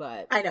that,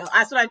 but I know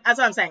that's what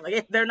I'm saying. Like,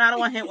 if they're not a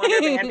one-hit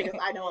wonder band, because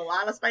I know a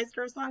lot of Spice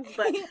Girls songs,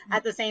 but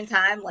at the same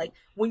time, like,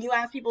 when you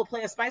ask people to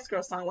play a Spice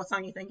Girls song, what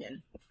song are you thinking?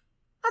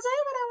 I'll tell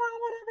you what I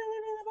want, what I really,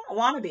 really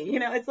want. Wannabe, you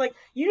know, it's like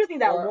you just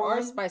need that one.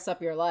 Or Spice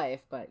Up Your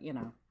Life, but you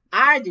know.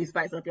 I do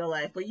Spice Up Your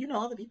Life, but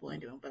other people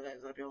ain't doing Spice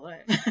Up Your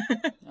Life.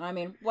 I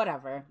mean,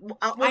 whatever. We'll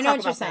I know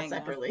what you're saying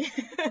separately.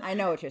 I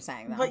know what you're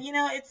saying, though. But you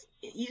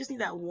just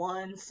need that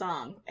one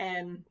song,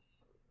 and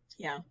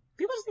yeah,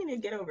 people just need to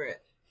get over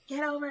it.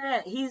 Get over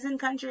it. He's in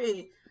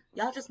country.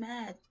 Y'all just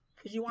mad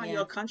because you want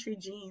your country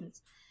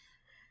jeans.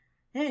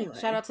 Anyway,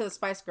 shout out to the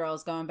Spice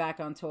Girls going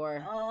back on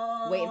tour.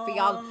 Waiting for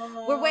y'all.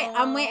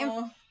 I'm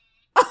waiting.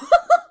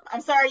 I'm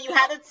sorry, you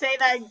had to say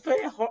that and put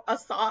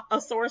a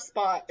sore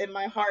spot in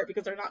my heart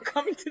because they're not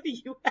coming to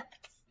the U.S.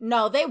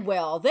 No, they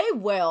will. They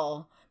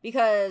will.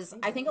 Because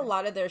I think a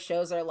lot of their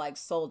shows are like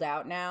sold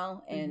out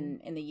now in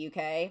the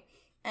UK.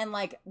 And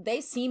like,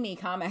 they see me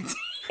commenting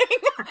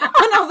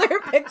on all their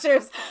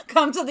pictures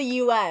come to the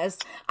US.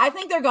 I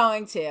think they're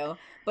going to,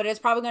 but it's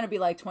probably going to be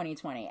like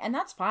 2020. And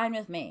that's fine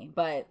with me.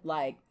 But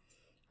like,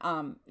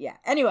 yeah.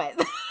 Anyway.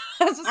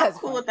 I'm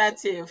cool with that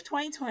too.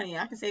 2020,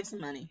 I can save some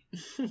money.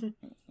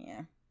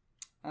 Yeah.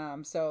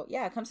 So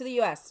yeah, come to the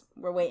US.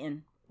 We're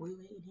waiting.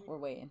 We're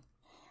waiting.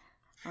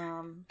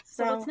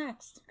 So what's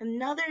next?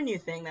 Another new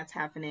thing that's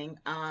happening.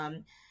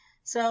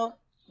 So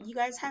you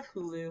guys have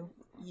Hulu,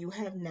 you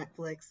have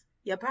Netflix,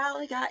 you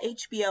probably got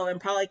HBO and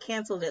probably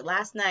canceled it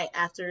last night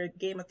after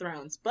Game of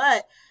Thrones.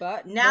 But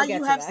now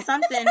you have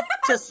something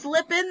to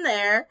slip in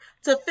there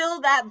to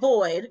fill that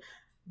void.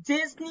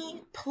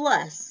 Disney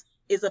Plus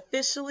is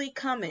officially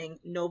coming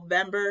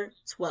November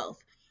 12th.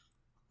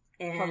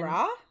 And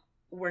hurrah!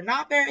 We're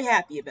not very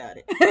happy about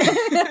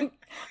it.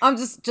 I'm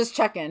just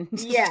checking.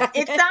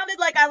 It sounded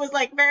like I was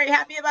like very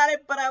happy about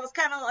it, but I was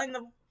kind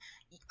of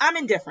I'm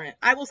indifferent.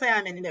 I will say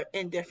I'm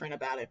indifferent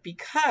about it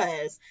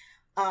because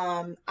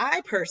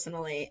I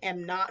personally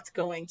am not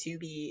going to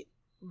be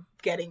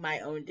getting my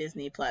own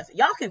Disney Plus.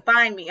 Y'all can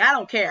find me. I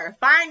don't care.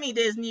 Find me,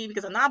 Disney,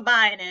 because I'm not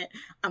buying it.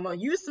 I'm going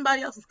to use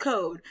somebody else's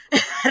code.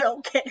 I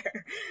don't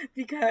care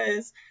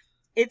because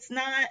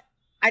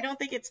I don't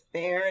think it's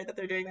fair that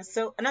they're doing this.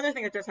 So another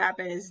thing that just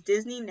happened is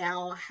Disney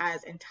now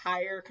has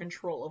entire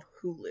control of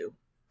Hulu.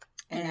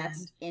 And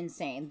that's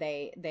insane.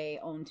 They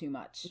own too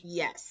much.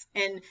 Yes.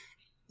 And,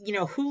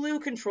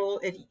 Hulu control,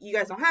 if you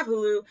guys don't have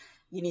Hulu,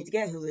 you need to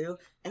get Hulu,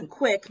 and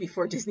quick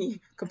before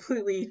Disney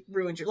completely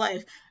ruins your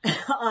life.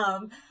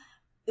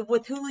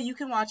 With Hulu, you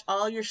can watch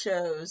all your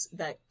shows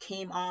that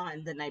came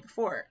on the night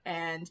before.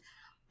 And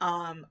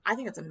I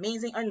think it's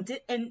amazing.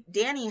 And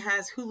Danny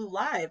has Hulu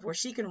Live, where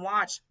she can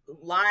watch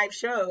live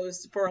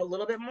shows for a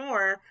little bit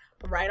more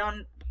right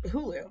on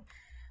Hulu.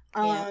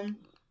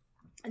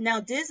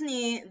 Now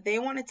Disney, they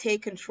want to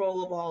take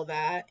control of all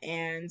that,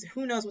 and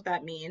who knows what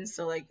that means.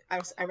 So like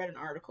I read an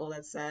article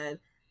that said,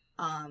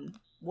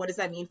 what does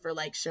that mean for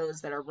like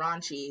shows that are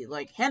raunchy,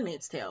 like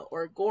Handmaid's Tale,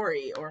 or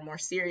gory, or more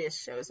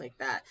serious shows like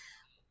that?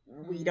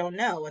 We don't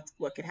know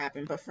what could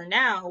happen, but for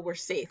now we're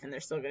safe, and they're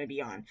still going to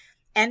be on.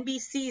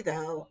 NBC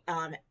though,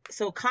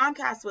 so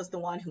Comcast was the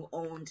one who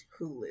owned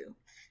Hulu.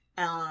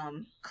 I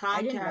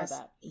didn't know Comcast,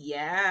 that.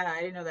 yeah,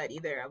 I didn't know that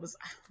either. I was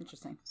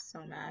Interesting.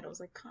 so mad. I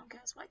was like,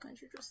 Comcast, why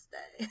couldn't you just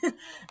stay?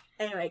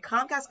 Anyway,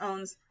 Comcast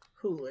owns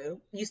Hulu,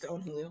 used to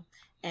own Hulu,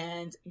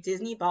 and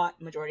Disney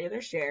bought majority of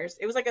their shares.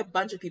 It was like a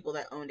bunch of people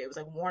that owned it. It was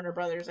like Warner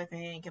Brothers, I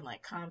think, and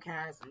like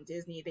Comcast and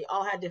Disney. They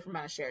all had different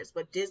amount of shares,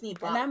 but Disney And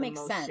that bought the makes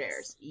most sense.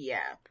 shares.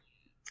 Yeah.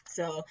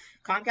 So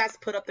Comcast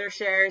put up their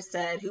shares,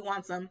 said, who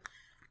wants them?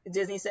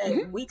 Disney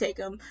said, we take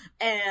them.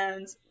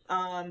 And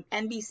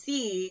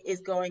NBC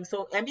is going,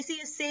 so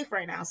NBC is safe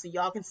right now, so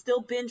y'all can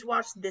still binge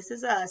watch This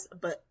Is Us,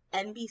 but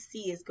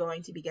NBC is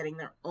going to be getting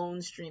their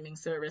own streaming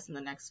service in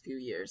the next few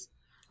years.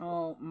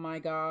 Oh my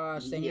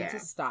gosh, they need to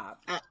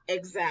stop.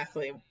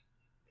 Exactly.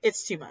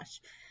 It's too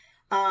much.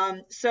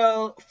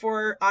 So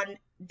on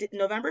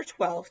November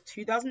 12th,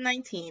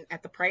 2019,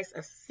 at the price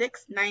of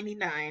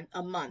 $6.99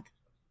 a month,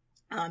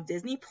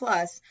 Disney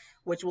Plus,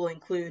 which will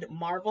include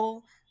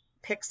Marvel,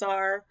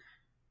 Pixar,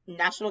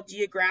 National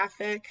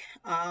Geographic,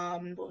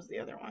 what was the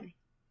other one?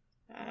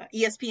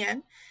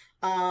 ESPN,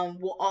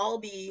 will all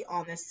be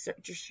on this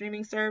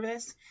streaming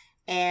service,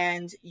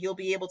 and you'll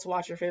be able to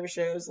watch your favorite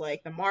shows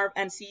like the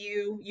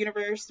MCU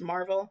universe,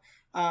 Marvel,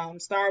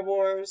 Star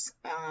Wars,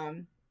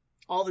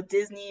 all the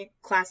Disney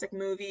classic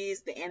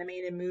movies, the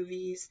animated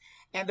movies,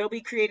 and they'll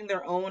be creating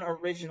their own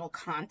original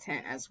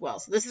content as well.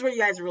 So this is where you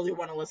guys really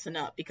want to listen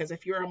up, because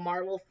if you're a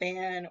Marvel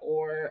fan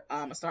or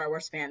a Star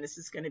Wars fan, this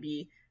is going to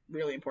be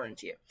really important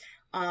to you.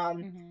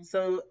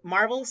 So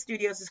Marvel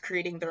Studios is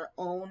creating their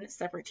own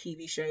separate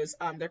TV shows.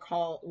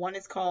 One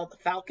is called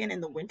Falcon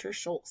and the Winter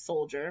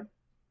Soldier.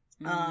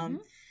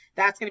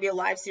 That's going to be a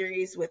live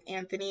series with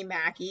Anthony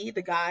Mackie,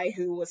 the guy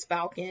who was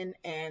Falcon,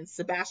 and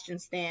Sebastian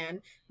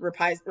Stan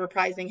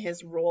reprising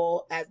his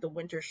role as the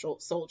Winter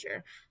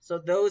Soldier. So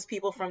those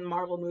people from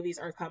Marvel movies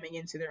are coming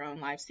into their own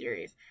live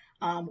series.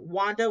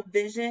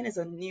 WandaVision is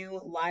a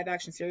new live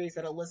action series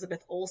that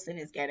Elizabeth Olsen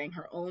is getting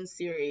her own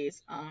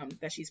series,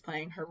 that she's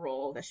playing her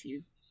role that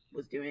she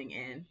was doing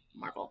in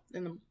Marvel,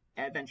 in the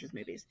Avengers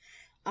movies.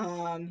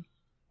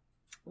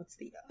 What's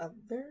the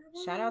other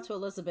one? Shout out to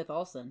Elizabeth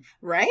Olsen.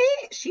 Right?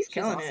 She's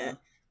killing awesome.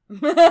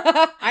 it.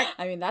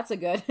 I mean, that's a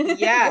good.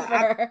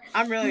 Yeah,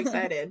 I'm really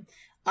excited.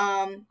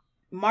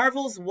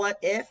 Marvel's What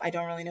If, I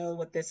don't really know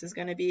what this is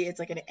going to be. It's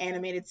like an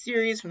animated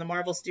series from the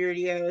Marvel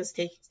Studios.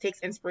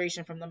 Takes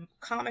inspiration from the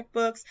comic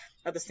books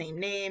of the same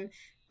name.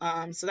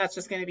 So that's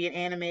just going to be an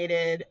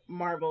animated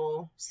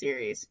Marvel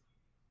series.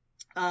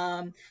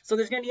 So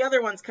there's going to be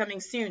other ones coming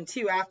soon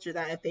too after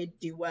that if they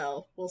do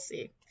well. We'll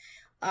see.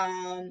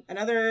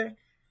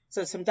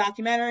 So some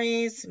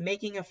documentaries,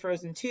 Making of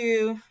Frozen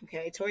 2,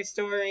 okay, Toy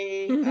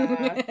Story,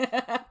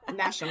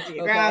 National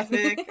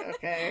Geographic,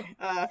 okay.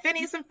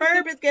 Phineas and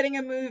Ferb is getting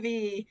a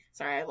movie.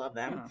 Sorry, I love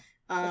them.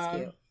 That's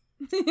cute.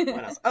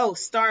 What else? Oh,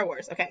 Star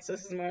Wars. Okay, so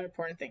this is a more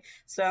important thing.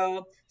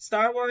 So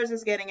Star Wars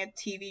is getting a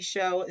TV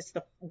show. It's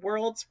the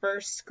world's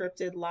first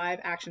scripted live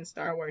action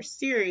Star Wars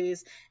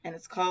series, and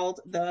it's called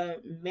The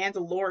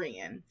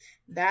Mandalorian.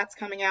 That's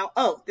coming out.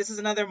 Oh, this is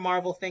another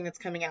Marvel thing that's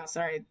coming out.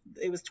 Sorry,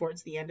 it was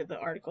towards the end of the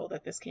article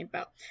that this came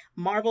about.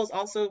 Marvel's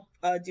also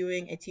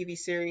doing a TV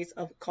series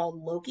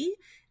called Loki,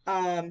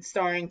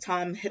 starring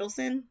Tom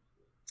Hiddleston.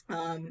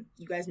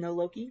 You guys know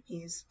Loki.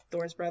 He's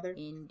Thor's brother.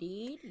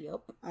 Indeed.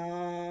 Yep.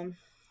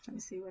 Let me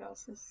see what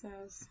else this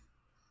says.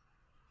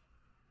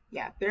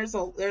 Yeah, there's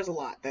a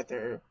lot that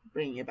they're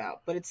bringing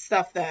about, but it's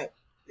stuff that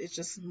it's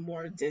just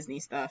more Disney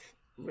stuff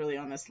really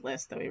on this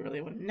list that we really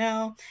wouldn't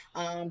know.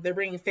 They're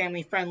bringing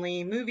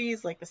family-friendly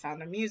movies like The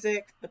Sound of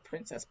Music, The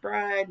Princess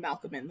Bride,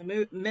 Malcolm in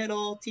the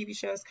Middle, TV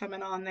shows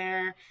coming on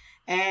there,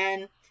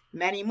 and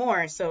many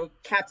more. So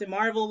Captain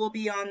Marvel will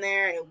be on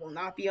there. It will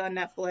not be on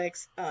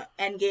Netflix.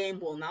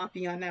 Endgame will not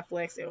be on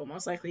Netflix. It will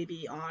most likely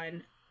be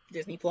on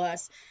Disney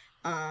Plus.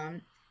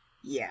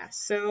 Yeah,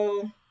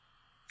 so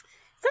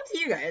it's up to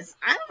you guys.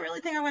 I don't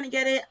really think I'm going to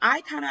get it. I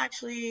kind of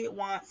actually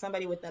want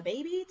somebody with a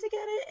baby to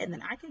get it, and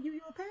then I can give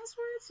you a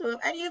password. So if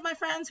any of my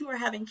friends who are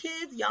having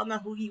kids, y'all know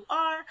who you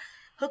are,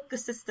 hook a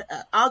sister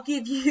up. I'll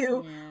give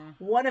you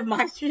one of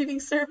my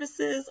streaming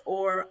services,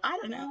 or I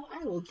don't know,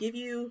 I will give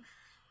you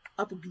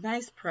a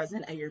nice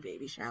present at your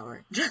baby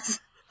shower.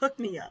 Just hook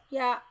me up.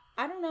 Yeah,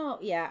 I don't know.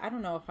 Yeah, I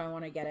don't know if I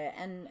want to get it.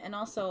 And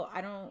also,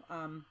 I don't,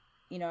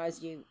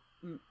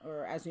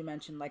 as we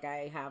mentioned, like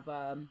I have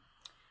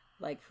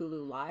like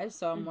Hulu Live,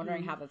 so I'm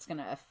wondering how that's going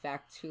to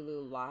affect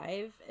Hulu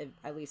Live,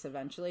 at least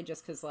eventually,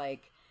 just because,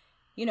 like,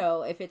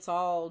 if it's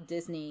all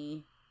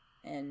Disney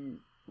and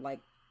like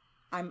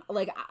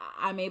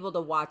I'm able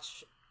to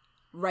watch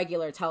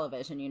regular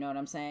television, you know what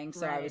I'm saying?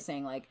 So right. I was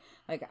saying like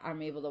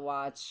I'm able to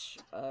watch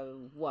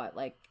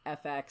like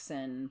FX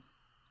and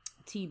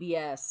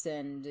TBS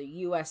and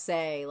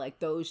USA, like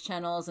those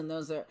channels, and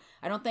those are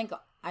I don't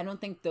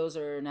think those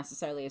are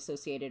necessarily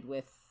associated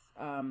with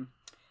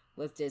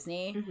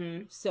Disney.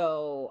 Mm-hmm.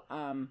 So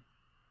I'm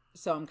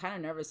kind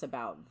of nervous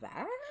about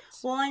that.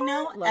 Well, I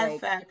know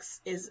like, FX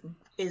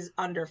is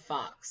under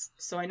Fox,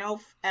 so I know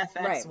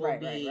FX will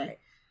be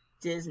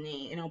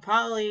Disney.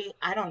 Probably,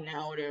 I don't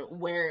know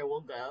where it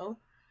will go.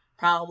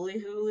 Probably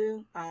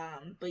Hulu.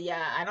 But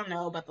yeah, I don't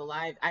know about the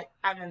live.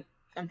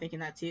 I'm thinking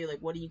that too. Like,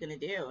 what are you gonna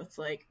do? It's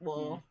like,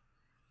 well,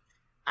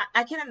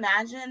 I can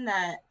imagine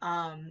that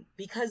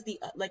because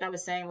like I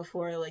was saying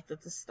before, like the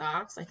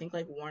stocks, I think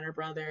like Warner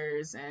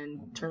Brothers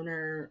and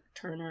Turner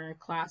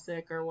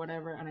Classic or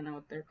whatever, I don't know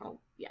what they're called.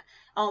 Yeah,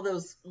 all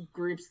those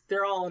groups,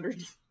 they're all under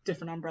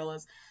different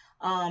umbrellas.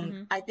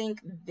 I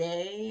think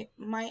they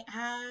might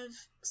have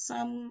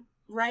some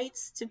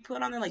rights to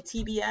put on there, like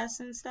TBS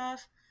and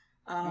stuff.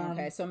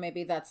 Okay, so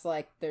maybe that's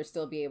like they'll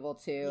still be able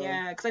to.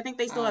 Yeah, because I think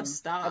they still have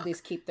stock. At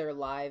least keep their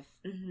live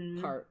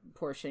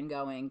portion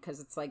going, because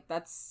it's like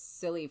that's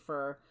silly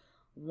for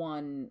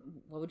one.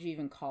 What would you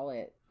even call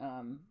it?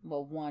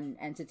 One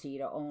entity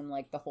to own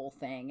like the whole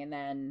thing, and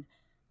then,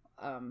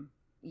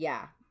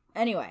 yeah.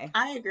 Anyway,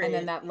 I agree, and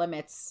then that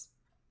limits.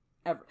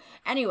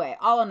 Anyway,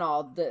 all in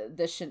all,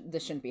 this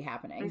shouldn't be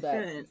happening.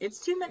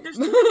 It's too many. There's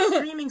too many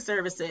streaming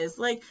services.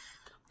 Like,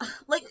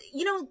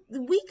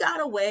 we got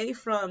away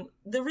from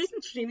the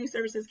reason streaming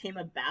services came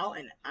about,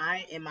 and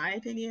in my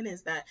opinion,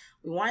 is that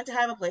we wanted to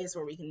have a place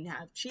where we can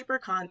have cheaper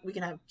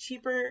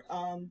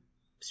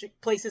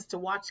places to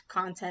watch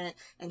content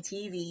and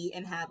TV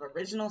and have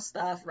original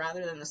stuff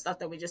rather than the stuff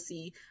that we just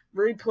see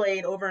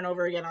replayed over and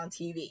over again on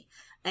TV.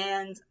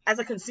 And as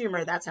a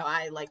consumer, that's how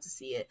I like to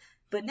see it.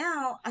 But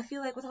now I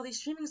feel like with all these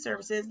streaming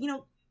services,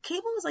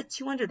 cable is like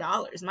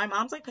 $200. My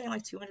mom's like paying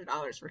like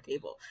 $200 for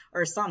cable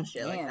or some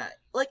shit like that.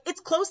 Like,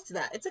 it's close to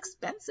that. It's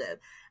expensive.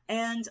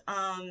 And,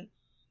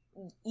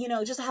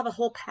 just to have a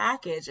whole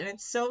package, and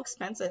it's so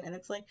expensive. And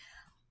it's like,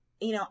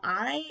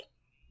 I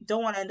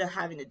don't want to end up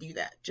having to do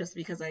that just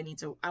because I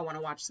want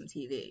to watch some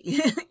TV,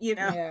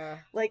 Yeah.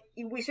 Like,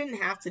 we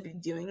shouldn't have to be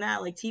doing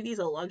that. Like, TV is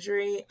a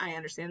luxury. I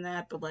understand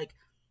that. But like,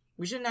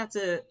 we shouldn't have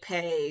to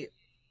pay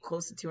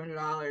close to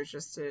 $200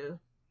 just to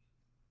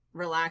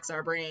relax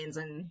our brains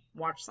and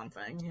watch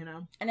something,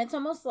 And it's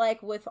almost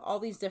like with all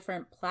these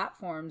different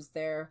platforms,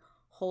 they're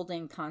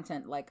holding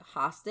content like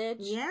hostage.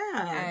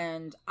 Yeah.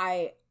 And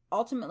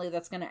ultimately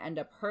that's going to end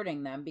up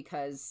hurting them,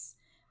 because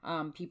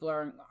people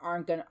are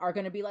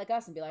going to be like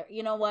us and be like,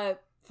 you know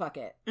what? Fuck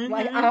it. Mm-hmm.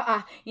 Like,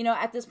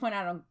 at this point,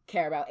 I don't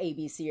care about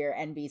ABC or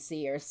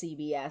NBC or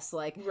CBS.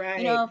 Like,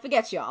 right.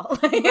 Forget y'all.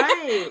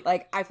 Right.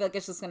 Like, I feel like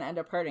it's just going to end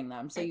up hurting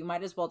them. So you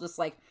might as well just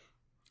like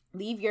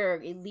leave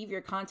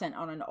your content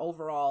on an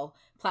overall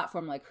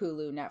platform like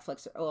Hulu,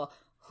 Netflix, or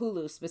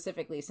Hulu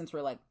specifically, since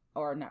we're like,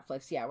 or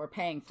Netflix, yeah, we're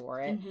paying for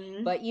it.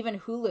 Mm-hmm. But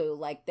even Hulu,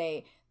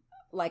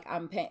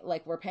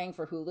 we're paying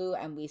for Hulu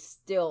and we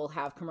still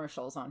have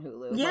commercials on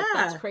Hulu. Yeah. Like,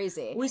 that's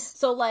crazy.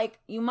 So like,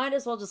 you might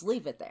as well just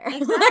leave it there.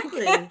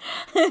 Exactly. And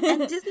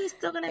Disney's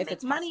still gonna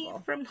make money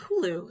possible from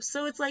Hulu.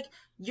 So it's like,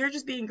 you're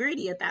just being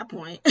greedy at that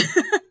point.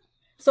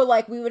 So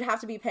like, we would have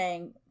to be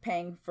paying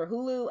for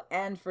Hulu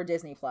and for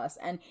Disney Plus.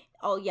 And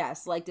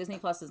yes, like Disney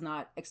Plus is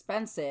not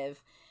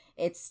expensive.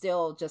 It's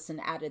still just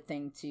an added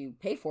thing to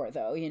pay for,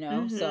 though,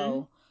 Mm-hmm.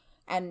 So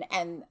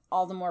and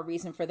all the more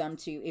reason for them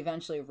to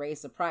eventually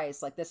raise the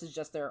price. Like, this is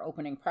just their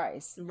opening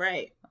price.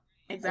 Right.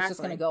 Exactly. It's just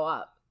going to go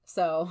up.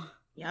 So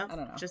yeah, I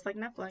don't know. Just like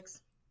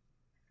Netflix.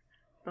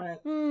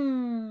 But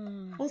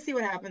we'll see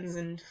what happens,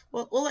 and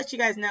we'll let you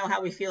guys know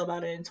how we feel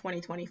about it in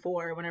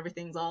 2024 when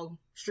everything's all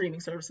streaming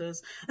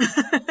services.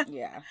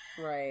 Yeah,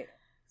 right.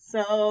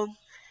 So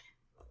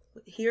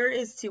here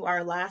is to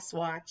our last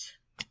watch.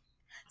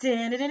 I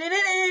can't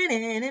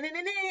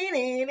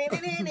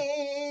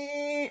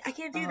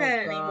do that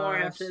anymore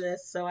after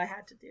this, so I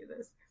had to do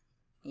this.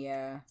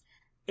 Yeah.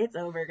 It's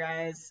over,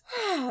 guys.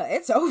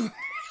 It's over.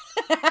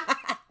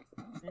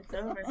 It's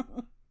over.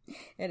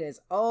 It is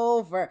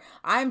over.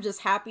 I'm just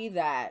happy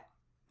that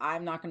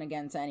I'm not going to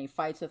get into any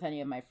fights with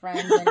any of my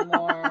friends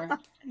anymore.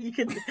 You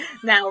can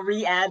now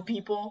re-add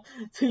people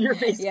to your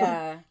Facebook.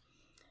 Yeah.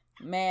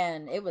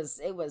 Man, it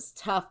was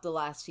tough the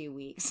last few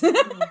weeks.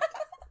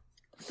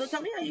 So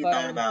tell me how you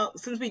thought about,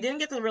 since we didn't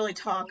get to really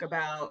talk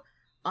about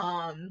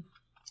the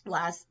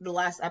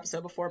last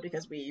episode before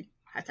because we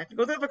had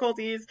technical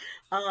difficulties.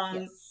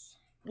 Yes.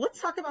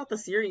 Let's talk about the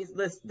series,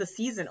 the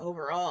season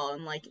overall,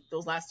 and like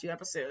those last 2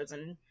 episodes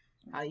and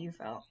how you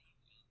felt.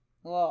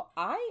 Well,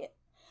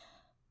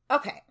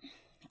 okay.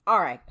 All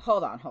right.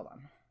 Hold on.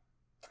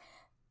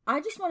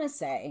 I just want to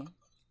say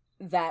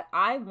that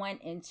I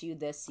went into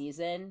this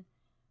season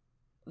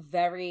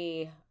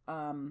very,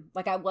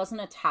 like, I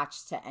wasn't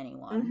attached to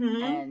anyone.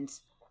 Mm-hmm. And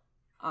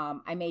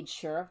I made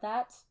sure of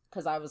that,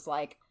 because I was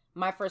like,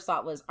 my first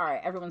thought was, all right,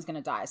 everyone's going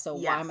to die. So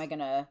why am I going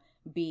to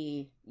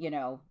be,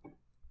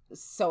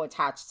 so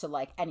attached to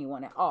like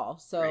anyone at all?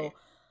 So right.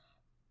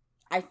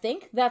 I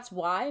think that's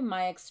why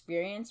my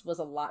experience was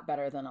a lot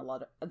better than a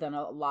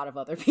lot of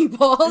other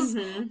people's,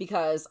 mm-hmm.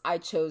 because I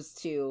chose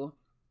to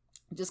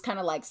just kind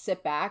of like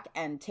sit back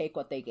and take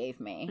what they gave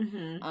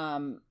me,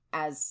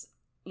 as,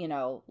 you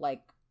know,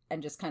 like,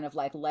 and just kind of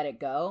like let it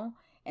go,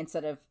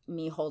 instead of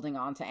me holding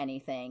on to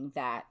anything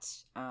that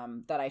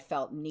that I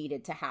felt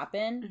needed to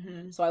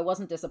happen. So I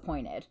wasn't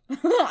disappointed.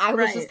 I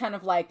was just kind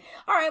of like,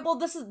 all right,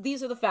 well,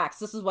 these are the facts.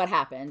 This is what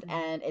happened.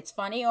 And it's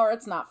funny or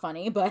it's not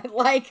funny, but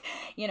like,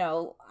 you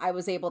know, I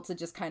was able to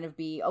just kind of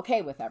be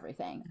okay with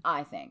everything,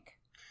 I think.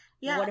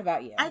 Yeah. What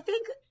about you? I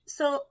think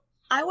so.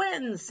 I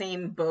went in the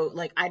same boat.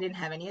 Like, I didn't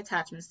have any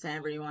attachments to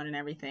everyone and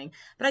everything.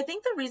 But I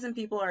think the reason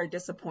people are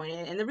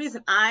disappointed, and the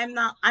reason I'm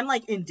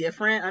like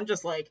indifferent, I'm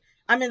just like,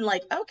 I'm in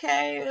like,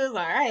 okay, it was all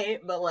right,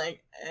 but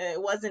like,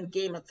 it wasn't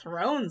Game of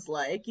Thrones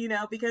like, you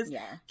know, because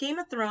Game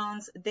of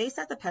Thrones, they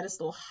set the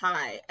pedestal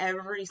high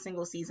every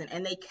single season,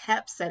 and they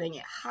kept setting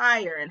it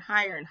higher and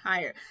higher and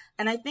higher.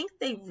 And I think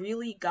they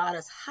really got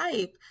us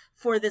hype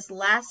for this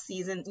last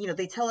season. You know,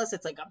 they tell us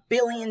it's like $1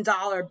 billion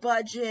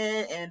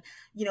budget, and,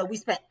 you know, we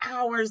spent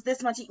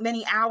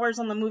many hours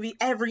on the movie.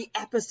 Every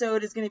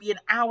episode is going to be 1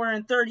 hour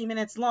and 30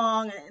 minutes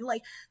long. And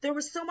like, there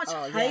was so much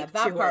hype to it.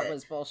 That part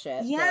was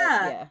bullshit.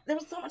 Yeah, there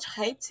was so much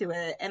hype to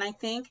it. And I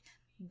think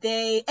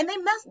the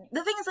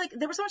thing is, like,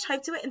 there was so much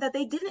hype to it, and that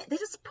they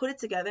just put it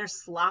together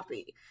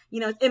sloppy. You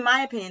know, in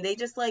my opinion, they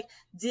just like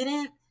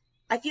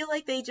I feel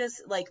like they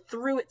just like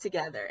threw it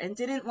together and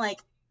didn't like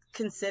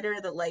consider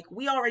that, like,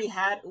 we already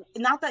had,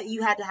 not that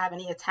you had to have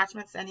any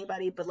attachments to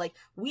anybody, but like,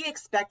 we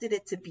expected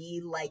it to be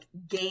like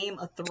Game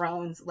of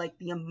Thrones, like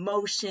the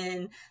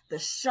emotion, the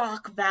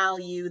shock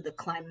value, the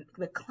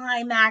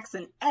climax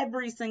in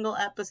every single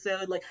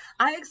episode. Like,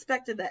 I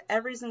expected that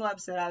every single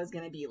episode I was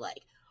going to be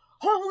like,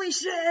 holy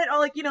shit, or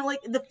like, you know,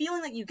 like the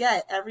feeling that you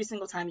get every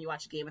single time you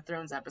watch a Game of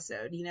Thrones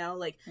episode, you know,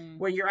 like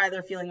where you're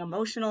either feeling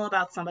emotional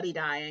about somebody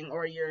dying,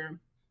 or you're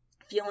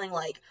feeling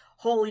like,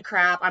 holy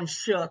crap, I'm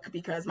shook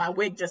because my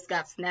wig just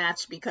got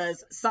snatched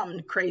because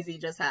something crazy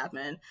just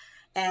happened.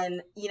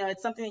 And, you know,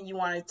 it's something that you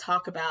want to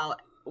talk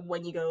about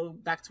when you go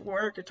back to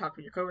work or talk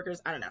with your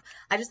coworkers. I don't know.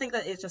 I just think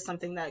that it's just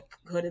something that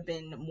could have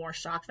been more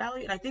shock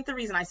value. And I think the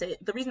reason I say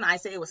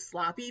it was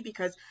sloppy,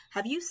 because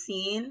have you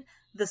seen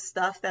the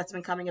stuff that's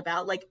been coming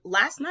about? Like,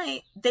 last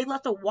night they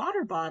left a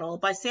water bottle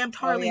by Sam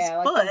Tarley's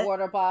foot. Like the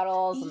water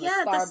bottles and the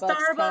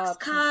Starbucks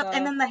cup,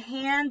 and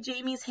then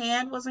Jamie's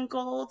hand wasn't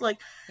gold. Like,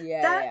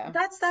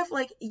 that stuff,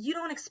 like, you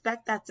don't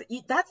expect that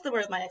that's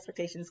where my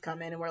expectations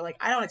come in, and where like,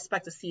 I don't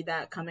expect to see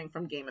that coming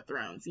from Game of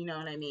Thrones. You know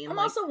what I mean? I'm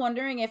also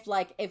wondering if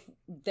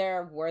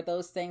there were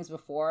those things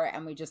before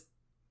and we just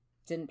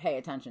didn't pay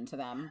attention to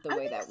them the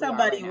way that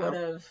somebody would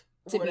have.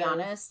 To be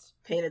honest,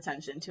 paid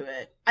attention to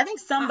it. I think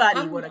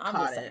somebody would have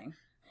caught it.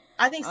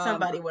 I think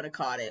somebody would have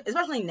caught it,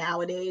 especially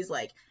nowadays.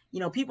 Like,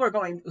 you know, people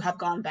have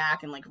gone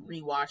back and like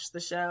rewatched the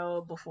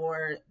show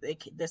before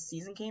this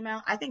season came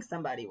out. I think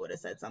somebody would have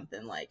said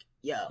something like,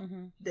 "Yo,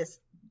 this."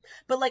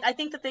 But like, I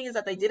think the thing is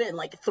that they did it in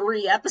like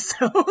 3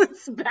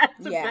 episodes back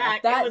to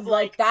back. That was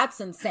like, that's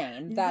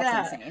insane.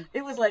 That's insane.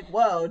 It was like,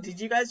 whoa, did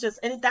you guys just?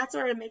 And that's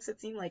where it makes it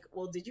seem like,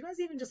 well, did you guys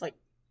even just like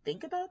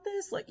think about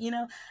this, like, you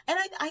know? And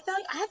I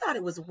thought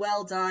it was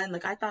well done.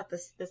 Like, I thought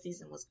this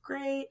season was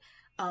great.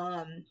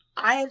 I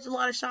had a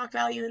lot of shock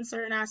value in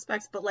certain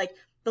aspects, but like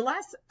the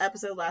last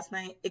episode last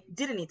night, it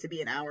didn't need to be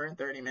 1 hour and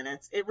 30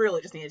 minutes. It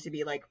really just needed to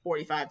be like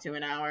 45 to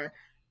an hour.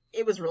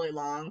 It was really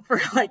long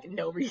for like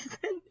no reason,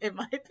 in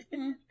my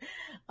opinion.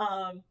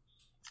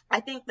 I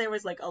think there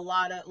was like a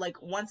lot of like,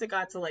 once it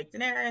got to like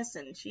Daenerys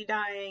and she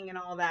dying and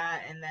all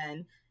that, and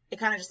then it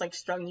kind of just like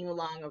strung you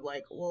along of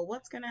like, well,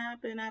 what's gonna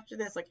happen after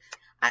this? Like,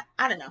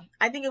 I don't know.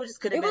 I think it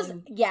just could have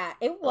been.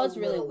 It was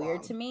really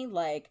weird to me.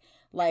 Like,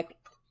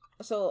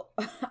 so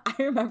I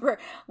remember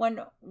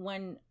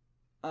when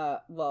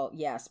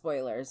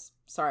spoilers.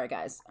 Sorry,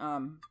 guys.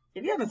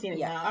 If you haven't seen it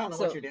now, I don't know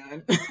what you're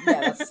doing.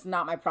 That's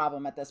not my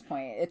problem at this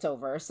point. It's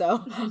over.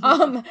 So,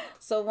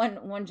 so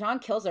when Jon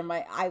kills her,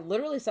 I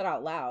literally said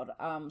out loud,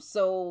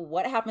 so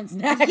what happens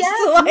next?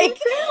 Yes, like,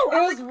 it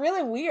was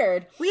really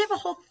weird. We have a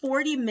whole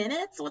 40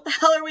 minutes. What the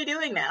hell are we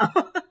doing now?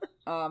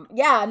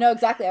 Yeah, no,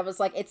 exactly. I was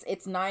like,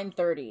 it's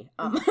 9:30.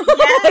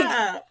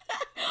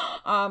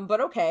 Yeah.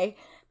 But okay.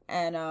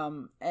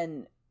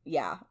 And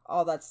yeah,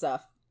 all that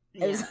stuff.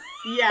 Yeah.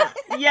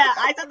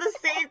 I said the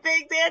same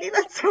thing, Danny.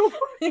 That's so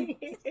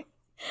funny.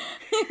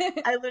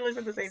 I literally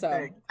said the same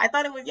thing. I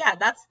thought it was,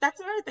 that's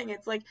another thing.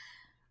 It's like,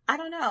 I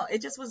don't know.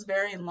 It just was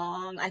very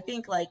long. I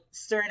think like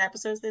certain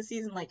episodes this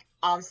season, like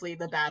obviously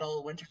the Battle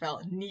of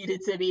Winterfell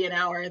needed to be 1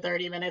 hour and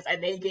 30 minutes,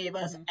 and they gave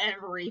us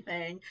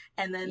everything.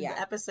 And then the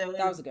episode,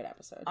 that was a good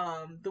episode.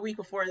 The week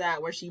before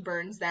that, where she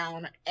burns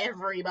down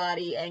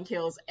everybody and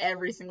kills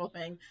every single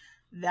thing,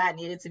 that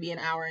needed to be 1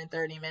 hour and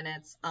 30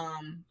 minutes.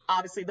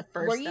 Obviously the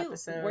first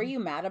episode. Were you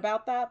mad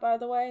about that, by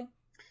the way?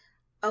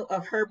 Oh,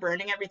 of her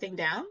burning everything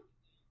down?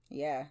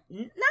 Yeah.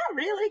 Not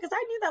really, because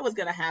I knew that was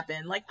gonna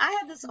happen. Like, I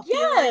had this feeling.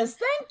 Yes,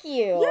 thank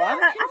you. Yeah,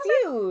 I'm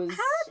confused.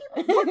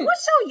 Like, what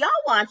show y'all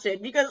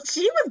watching? Because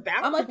she was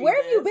bound. I'm like,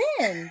 where have you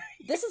been?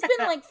 This has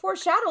been like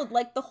foreshadowed,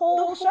 like the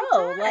whole show,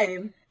 time.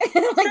 like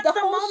Since the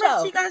whole moment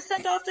show. She got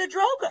sent off to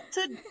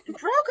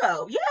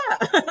Drogo, yeah,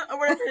 or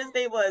whatever his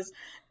name was.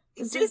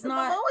 This is Jason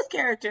not. Momoa's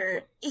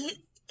character. It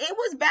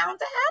was bound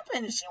to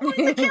happen. She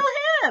wanted to kill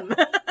him.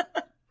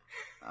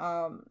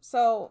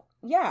 So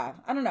yeah,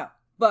 I don't know,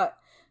 but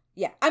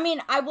yeah, I mean,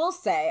 I will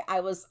say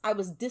I was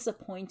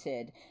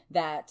disappointed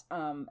that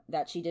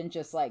that she didn't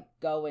just like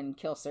go and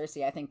kill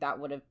Cersei. I think that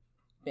would have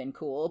been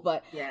cool,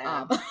 but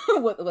yeah,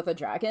 with a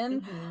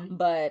dragon. mm-hmm.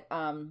 But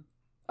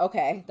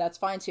okay, that's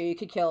fine too. You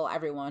could kill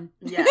everyone.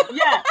 Yeah.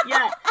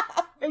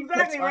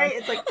 Exactly right.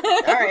 It's like,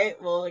 all right,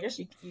 well, I guess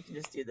you can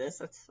just do this.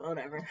 That's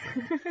whatever.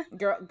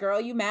 girl,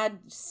 you mad?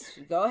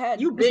 Just go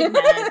ahead. You big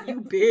man.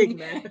 You big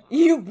man.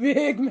 You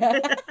big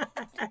man.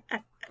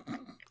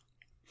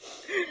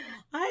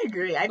 I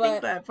agree. I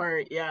think that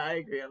part. Yeah, I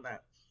agree on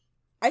that.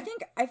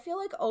 I feel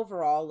like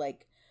overall,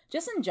 like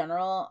just in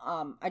general,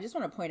 I just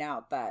want to point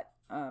out that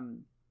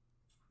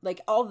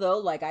like although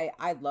like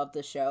I love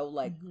the show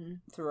like mm-hmm.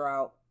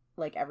 throughout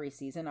like every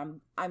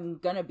season, I'm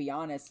gonna be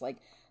honest, like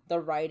the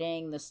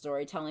writing, the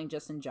storytelling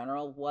just in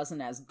general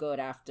wasn't as good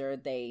after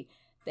they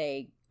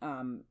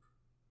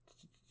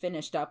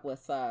finished up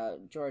with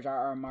George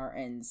R.R.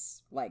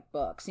 Martin's like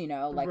books, you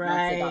know, like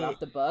once they got off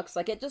the books,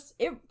 like it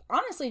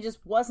honestly just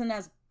wasn't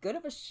as good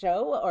of a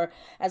show or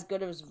as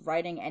good as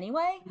writing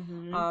anyway.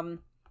 Mm-hmm.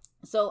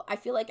 So I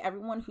feel like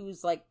everyone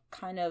who's like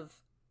kind of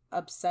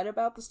upset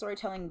about the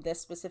storytelling this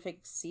specific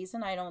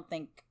season, I don't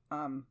think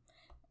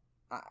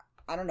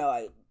I don't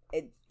know,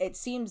 it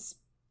seems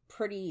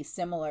pretty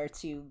similar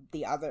to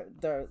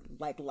the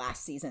like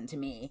last season to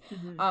me.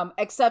 Mm-hmm.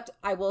 Except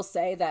I will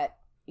say that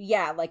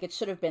yeah, like it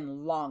should have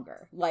been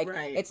longer. Like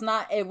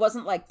it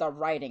wasn't like the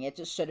writing, it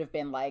just should have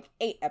been like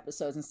 8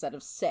 episodes instead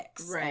of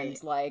 6. Right.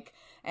 And like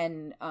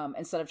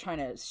instead of trying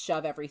to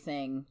shove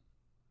everything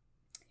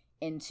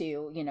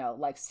into, you know,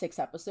 like 6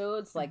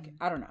 episodes, like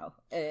mm-hmm. I don't know.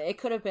 It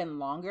could have been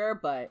longer,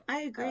 but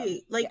I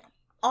agree. Like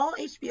all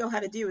HBO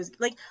had to do is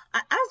like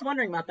I was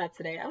wondering about that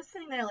today. I was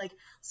sitting there like,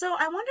 so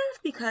I wonder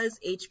if because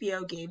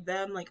HBO gave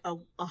them like a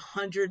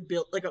 $100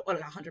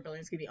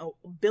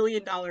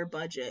 billion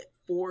budget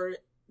for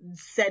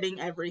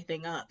setting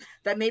everything up,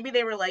 that maybe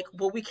they were like,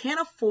 well, we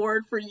can't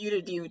afford for you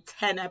to do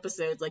 10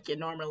 episodes like you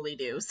normally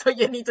do, so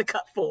you need to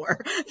cut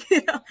 4.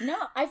 You know? No,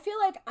 I feel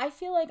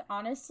like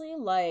honestly,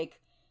 like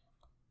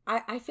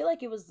I feel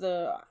like it was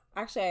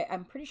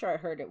I'm pretty sure I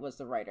heard it was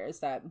the writers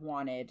that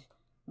wanted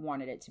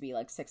it to be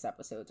like 6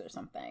 episodes or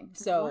something.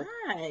 So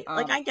right.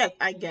 Like I get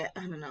I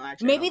don't know,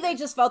 actually maybe they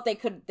just felt they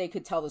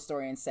could tell the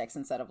story in 6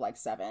 instead of like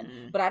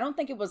 7. But I don't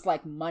think it was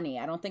like money.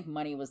 I don't think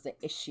money was the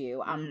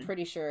issue. I'm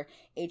pretty sure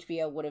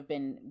HBO would have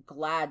been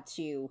glad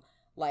to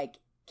like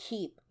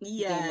keep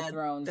Game of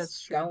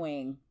Thrones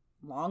going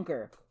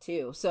longer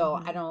too.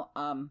 So I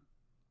don't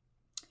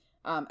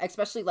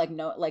especially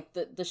like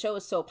the show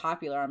is so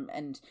popular,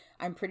 and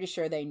I'm pretty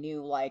sure they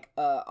knew like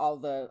a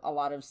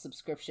lot of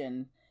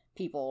subscription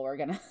people were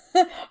gonna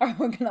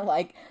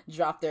like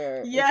drop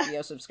their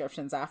HBO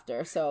subscriptions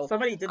after. So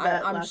somebody did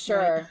that. I'm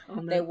sure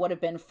they would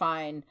have been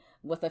fine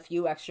with a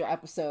few extra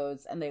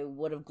episodes, and they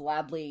would have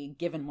gladly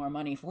given more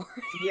money for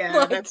it. Yeah,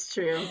 like, that's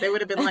true. They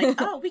would have been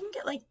like, oh, we can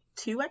get like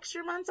 2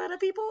 extra months out of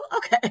people.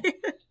 Okay.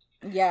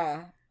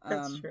 Yeah.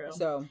 That's true.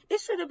 So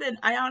it should have been.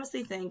 I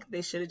honestly think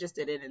they should have just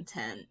did it in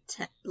 10,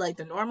 like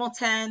the normal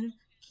 10.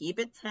 Keep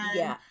it 10.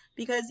 Yeah.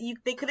 Because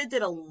they could have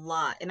did a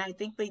lot, and I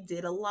think they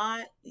did a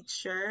lot,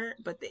 sure,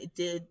 but they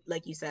did,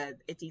 like you said,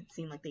 it did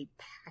seem like they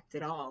packed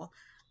it all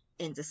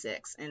into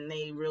 6, and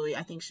they really,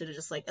 I think, should have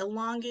just like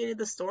elongated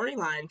the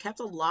storyline, kept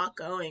a lot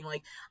going.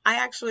 Like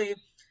I actually,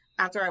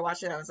 after I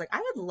watched it, I was like,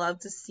 I would love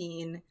to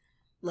seen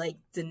like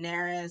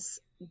Daenerys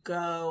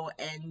go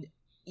and,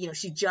 you know,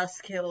 she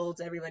just killed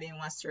everybody in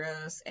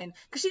Westeros, and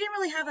because she didn't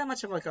really have that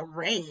much of like a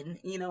reign,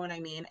 you know what I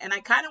mean? And I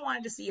kind of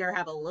wanted to see her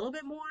have a little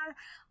bit more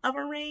of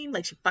a reign.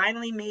 Like she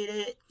finally made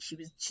it.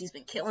 She's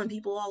been killing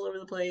people all over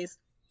the place,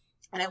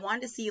 and I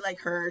wanted to see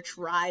like her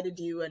try to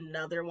do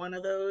another one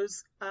of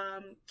those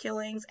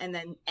killings, and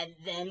then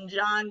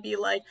Jon be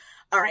like,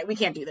 all right, we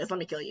can't do this, let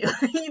me kill you.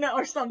 You know,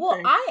 or something.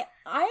 Well,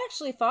 I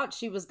actually thought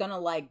she was gonna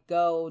like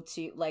go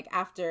to like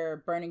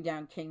after burning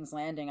down King's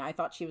Landing, I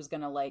thought she was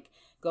gonna like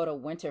go to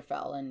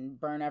Winterfell and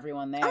burn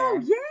everyone there. Oh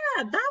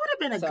yeah, that would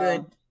have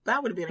been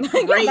that would have been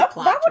a great plot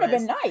twist. That would have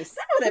been nice.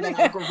 That would have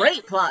been a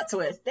great plot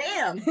twist.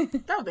 Damn, that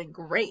would have been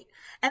great.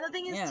 And the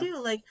thing is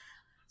too, like,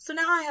 so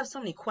now I have so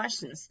many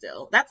questions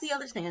still. That's the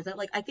other thing, is that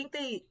like I think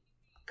they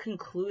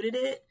concluded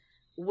it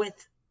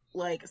with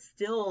like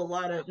still a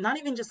lot of, not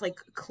even just like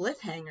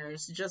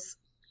cliffhangers, just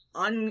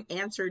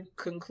unanswered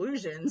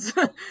conclusions.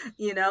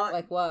 You know,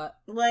 like what?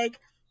 Like,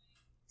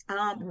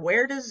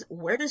 where does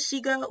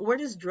she go? Where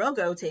does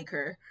Drogo take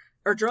her,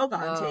 or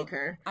Drogon take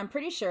her? I'm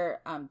pretty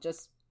sure.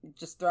 Just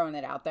throwing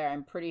it out there.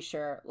 I'm pretty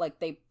sure. Like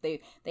they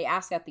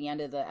ask at the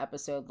end of the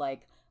episode,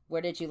 like,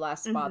 where did you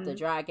last spot the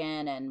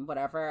dragon and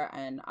whatever.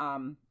 And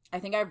I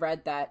think I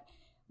read that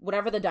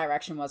whatever the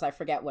direction was, I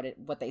forget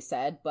what they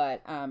said,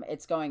 but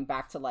it's going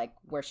back to like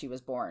where she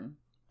was born.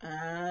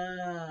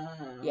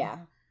 Oh. Yeah.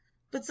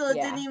 But still, it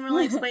didn't even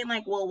really explain,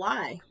 like, well,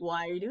 why?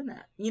 Why are you doing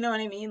that? You know what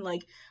I mean?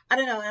 Like, I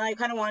don't know. And I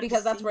kind of wanted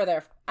because that's where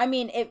they're. I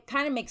mean, it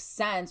kind of makes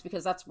sense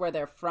because that's where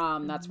they're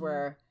from. That's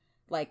where,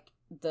 like,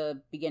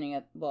 the beginning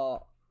of,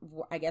 well,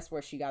 I guess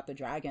where she got the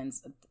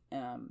dragons,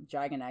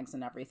 dragon eggs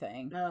and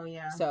everything. Oh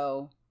yeah.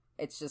 So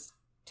it's just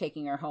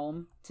taking her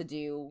home to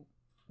do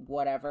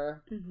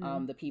whatever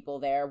the people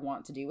there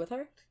want to do with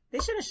her. They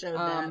should have showed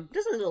that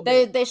just a little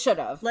bit. They should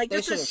have. Like,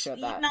 they should have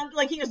showed that. Not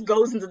like he just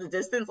goes into the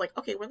distance. Like,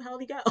 okay, where the hell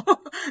did he go?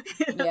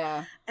 You know?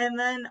 Yeah. And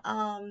then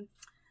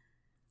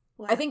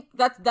I think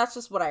that's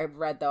just what I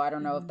read, though. I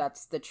don't know if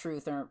that's the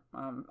truth or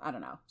I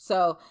don't know.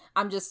 So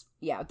I'm just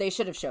they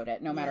should have showed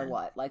it no matter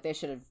what. Like, they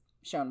should have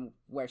shown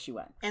where she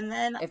went. And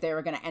then if they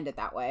were gonna end it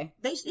that way,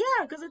 because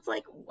it's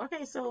like,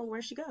 okay, so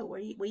where'd she go?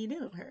 What are you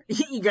doing with her?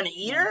 You gonna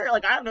eat her?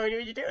 Like, I don't know what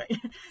you're doing.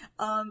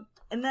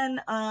 And then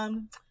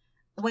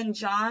when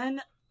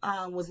John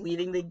was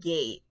leaving the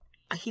gate,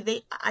 I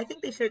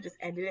think they should have just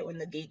ended it when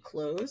the gate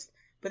closed.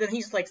 But then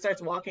he just like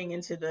starts walking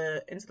into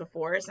the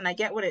forest, and I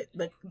get what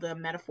the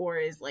metaphor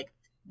is, like,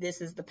 this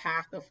is the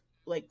path of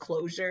like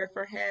closure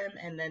for him,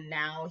 and then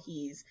now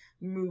he's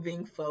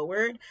moving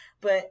forward.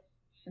 But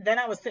then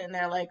I was sitting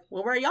there like,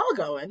 well, where are y'all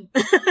going?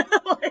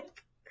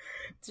 Like,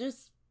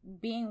 just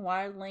being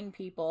wildling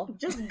people.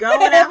 Just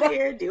going out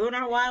here doing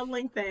our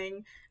wildling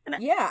thing. And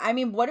I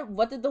mean,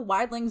 what did the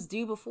wildlings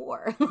do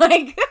before?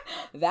 Like,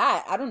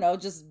 that, I don't know,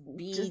 just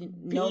be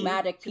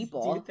nomadic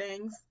people. Do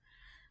things.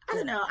 I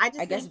don't know.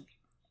 I guess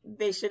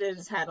they should have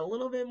just had a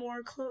little bit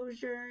more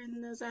closure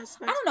in those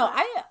aspects. I don't know.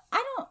 I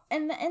don't,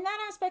 in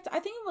that aspect, I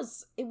think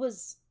it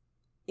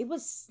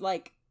was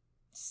like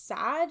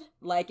sad,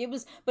 like it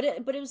was, but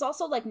it was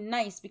also like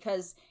nice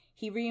because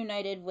he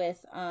reunited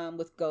with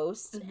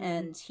Ghost,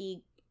 and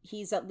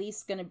he's at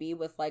least gonna be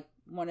with like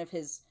one of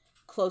his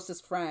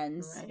closest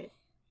friends, right?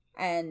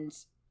 And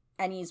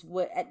he's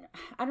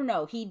I don't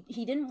know, he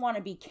didn't want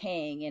to be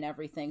king and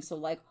everything, so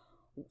like,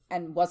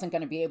 and wasn't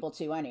going to be able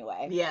to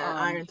anyway. Yeah,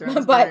 Iron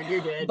Throne's burned, you're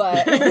dead.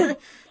 But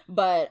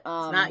it's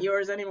not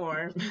yours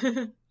anymore.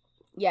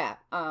 Yeah,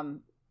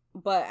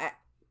 but I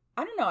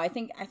don't know. I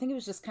think it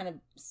was just kind of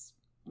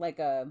like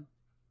a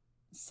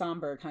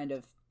somber kind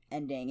of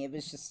ending. It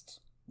was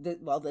just,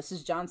 this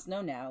is Jon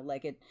Snow now.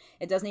 Like,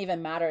 it doesn't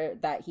even matter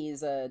that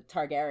he's a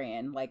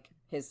Targaryen. Like,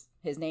 his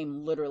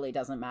name literally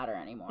doesn't matter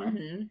anymore.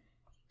 Mm-hmm.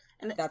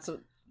 And that's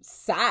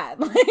sad.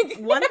 Like,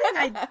 one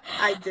thing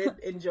I did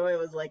enjoy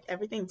was like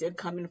everything did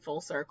come in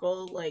full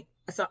circle. Like,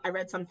 so I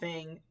read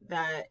something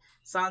that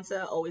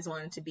Sansa always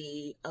wanted to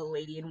be a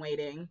lady in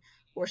waiting,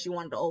 or she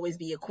wanted to always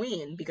be a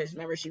queen, because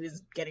remember, she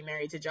was getting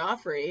married to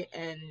Joffrey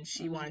and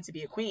she wanted to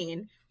be a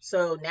queen.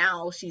 So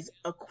now she's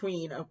a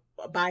queen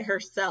by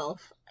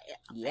herself.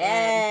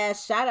 Yeah,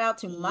 shout out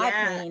to my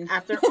queen.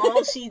 After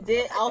all she's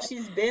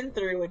been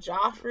through with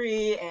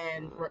Joffrey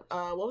and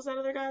what was that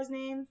other guy's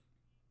name?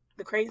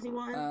 The crazy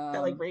one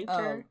that like raped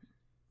her.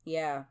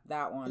 Yeah,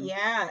 that one.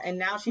 Yeah, and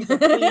now she's a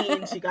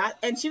queen.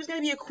 She was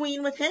gonna be a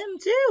queen with him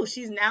too.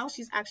 She's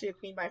actually a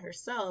queen by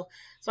herself.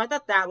 So I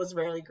thought that was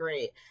really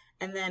great.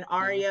 And then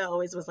Arya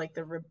always was like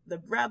the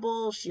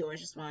rebel. She always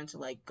just wanted to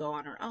like go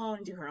on her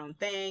own, do her own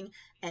thing.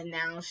 And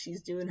now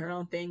she's doing her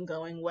own thing,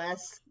 going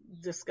west,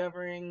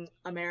 discovering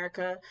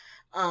America.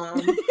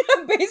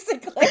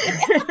 Basically.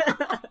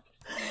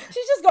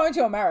 She's just going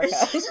to America.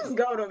 She's just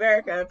going to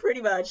America,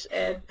 pretty much.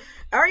 And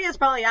Arya's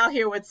probably out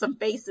here with some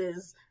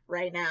faces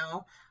right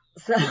now.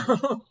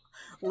 So,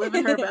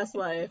 living her best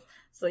life.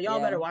 So y'all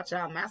better watch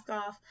out. Mask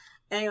off.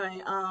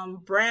 Anyway,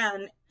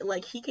 Bran,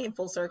 like, he came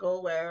full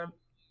circle where,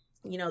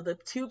 you know, the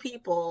two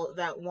people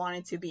that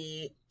wanted to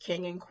be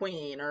king and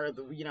queen, or,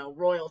 you know,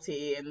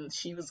 royalty, and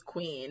she was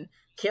queen,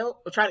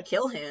 try to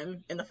kill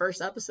him in the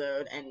first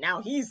episode, and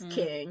now he's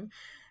king.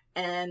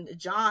 And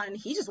Jon,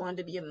 he just wanted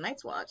to be in the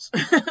Night's Watch.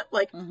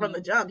 Like, from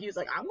the jump, he was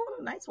like, I'm going to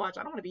the Night's Watch.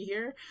 I don't want to be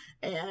here.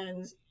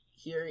 And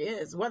here he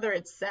is. Whether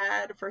it's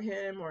sad for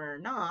him or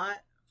not,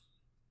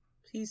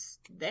 he's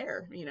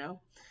there, you know.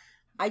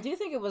 I do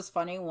think it was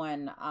funny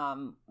when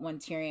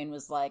Tyrion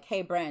was like,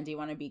 "Hey, Bran, do you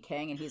want to be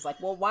king?" And he's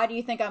like, "Well, why do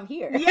you think I'm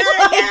here?" Yeah,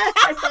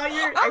 I saw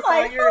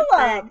your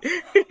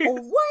thing.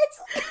 What?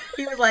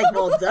 He was like,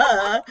 "Well,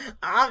 duh,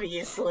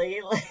 obviously."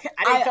 Like,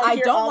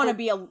 I don't want to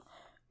be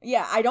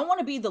I don't want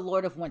to be the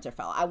Lord of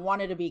Winterfell. I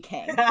wanted to be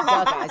king.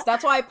 Duh, guys.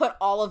 That's why I put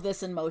all of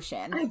this in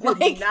motion. I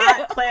did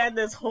not plan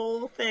this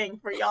whole thing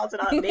for y'all to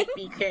not make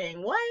me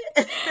king. What?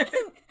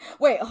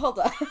 Wait, hold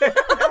on.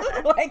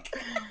 Like,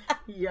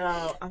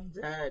 yo, I'm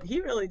dead.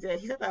 He really did.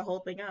 He set that whole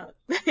thing up.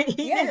 He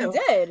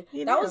did.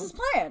 That was his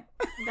plan.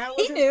 That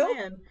was his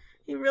plan.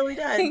 He really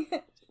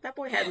did. That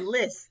boy had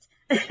list.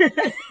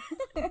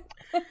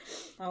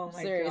 Oh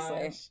my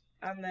gosh.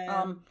 And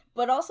then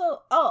but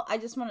also, I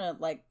just want to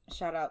like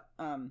shout out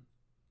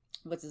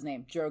what's his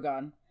name,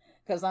 Drogon,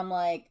 because I'm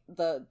like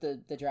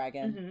the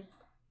dragon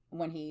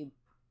when he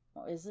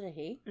is it a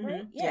he?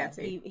 Right?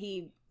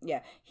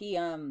 Yeah,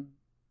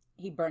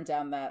 he burnt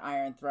down that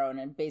Iron Throne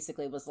and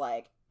basically was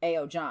like,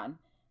 "Ayo, Jon,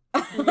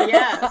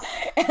 yeah,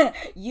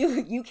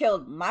 you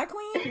killed my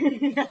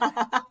queen.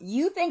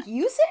 You think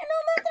you sitting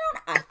on that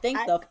throne? I think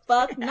the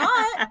fuck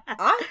not.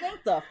 I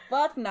think the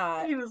fuck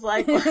not. He was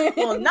like,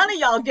 well, none of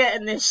y'all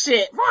getting this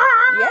shit.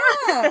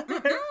 Yeah.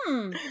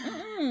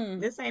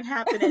 This ain't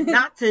happening.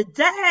 Not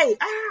today.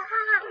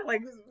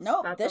 Like,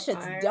 nope, this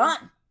shit's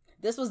done.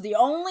 This was the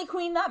only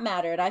queen that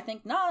mattered. I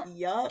think not.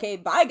 Yup. Okay,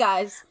 bye,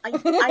 guys. I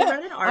read an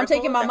article. I'm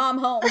taking my mom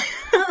home.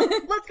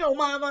 Let's go,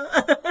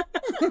 mama.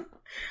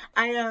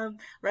 I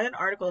read an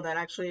article that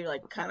actually,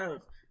 like, kind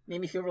of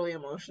made me feel really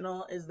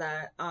emotional. Is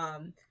that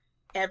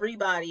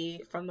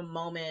everybody from the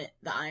moment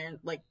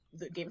the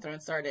Game of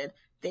Thrones started,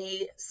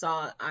 they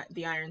saw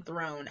the Iron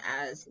Throne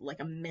as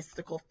like a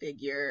mystical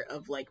figure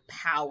of like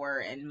power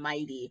and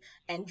mighty,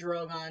 and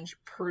Drogon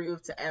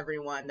proved to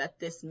everyone that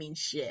this means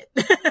shit.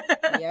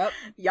 Yep.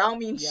 Y'all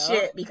mean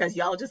shit because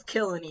y'all just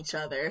killing each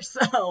other.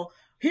 So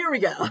here we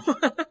go.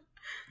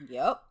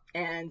 Yep.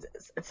 And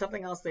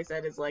something else they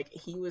said is like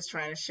he was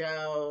trying to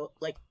show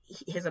like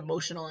his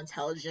emotional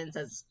intelligence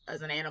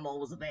as an animal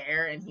was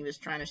there, and he was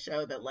trying to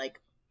show that like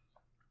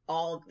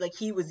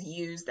he was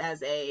used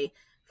as a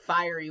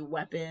fiery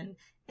weapon,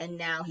 and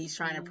now he's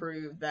trying to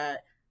prove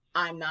that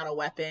I'm not a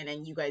weapon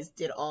and you guys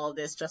did all of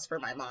this just for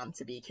my mom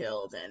to be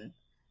killed, and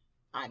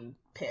I'm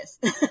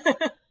pissed.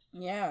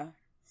 Yeah.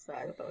 So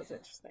I thought that was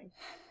interesting.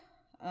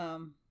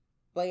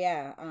 But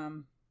yeah, I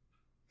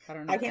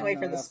don't know. I can't wait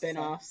for the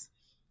spin-offs.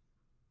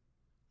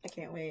 I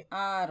can't wait.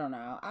 I don't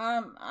know.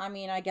 I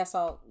mean, I guess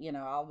I'll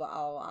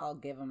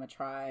give them a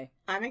try.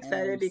 I'm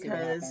excited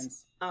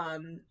because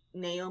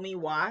Naomi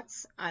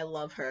Watts, I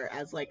love her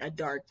as like a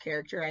dark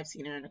character. I've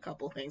seen her in a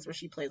couple things where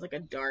she plays like a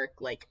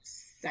dark, like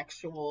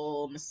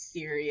sexual,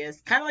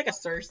 mysterious, kind of like a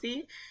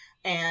Cersei,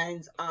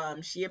 and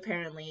she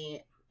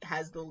apparently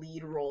has the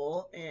lead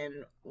role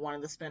in one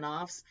of the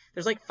spin-offs.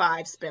 There's like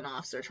 5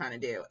 spin-offs they're trying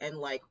to do, and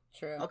like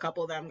a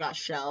couple of them got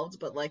shelved,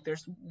 but like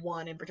there's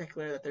one in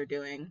particular that they're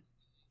doing.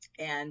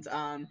 And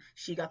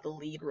she got the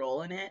lead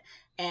role in it,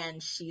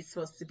 and she's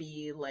supposed to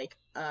be like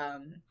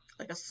a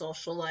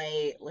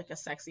socialite, like a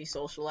sexy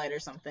socialite or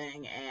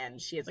something,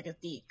 and she has like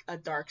a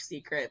dark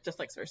secret, just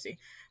like Cersei.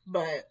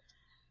 But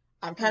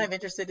I'm kind of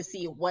interested to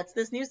see what's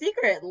this new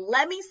secret.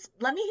 Let me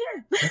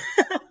hear.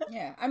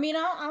 Yeah, I mean,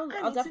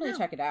 I'll definitely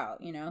check it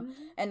out, you know. Mm-hmm.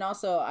 And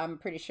also, I'm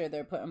pretty sure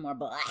they're putting more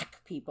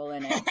black people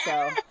in it,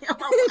 so.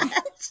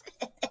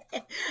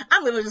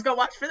 I'm literally just gonna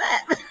watch for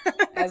that.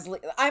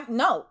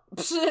 No.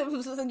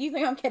 You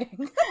think I'm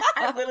kidding?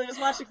 I'm literally just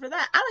watching for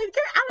that. I don't even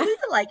care. I don't need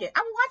to like it.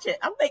 I'm gonna watch it.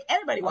 I'm gonna make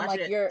everybody watch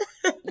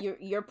it.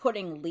 You're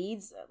putting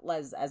leads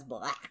as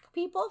black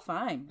people?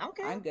 Fine.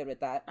 Okay. I'm good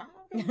with that.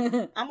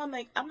 Okay. I'm gonna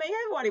make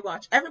everybody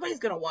watch. Everybody's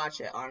gonna watch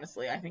it,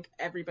 honestly. I think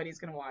everybody's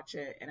gonna watch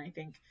it, and I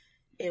think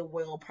it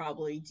will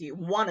probably do,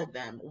 one of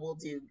them will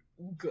do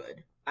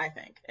good, I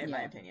think, in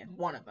my opinion.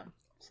 One of them.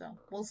 So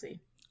we'll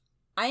see.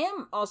 I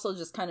am also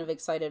just kind of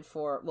excited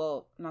for,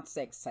 well, not to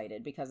say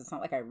excited because it's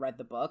not like I read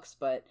the books,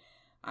 but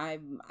I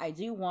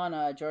do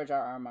want George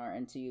R.R.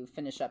 Martin to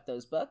finish up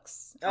those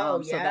books.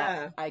 So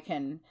that I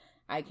can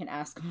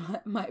ask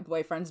my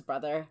boyfriend's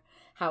brother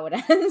how it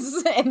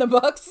ends in the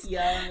books.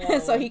 Yeah.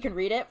 So he can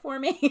read it for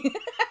me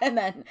and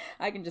then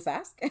I can just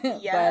ask.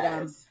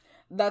 Yes.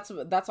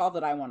 But that's all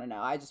that I want to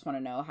know. I just want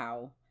to know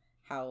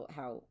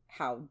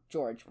how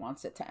George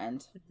wants it to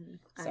end.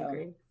 Mm-hmm. I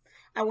agree.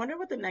 I wonder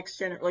what the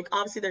next like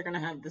obviously they're going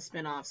to have the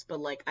spin-offs, but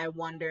like I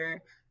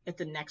wonder if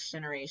the next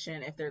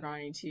generation, if they're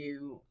going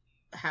to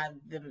have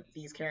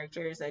these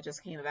characters that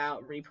just came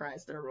about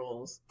reprise their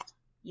roles.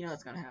 You know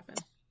that's going to happen.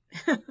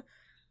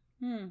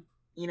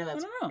 You know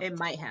it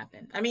might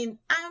happen. I mean,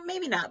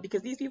 maybe not,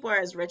 because these people are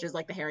as rich as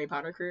like the Harry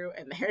Potter crew,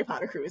 and the Harry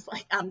Potter crew is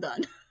like, I'm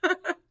done.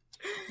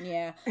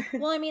 Yeah.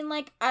 Well, I mean,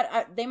 like,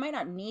 they might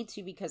not need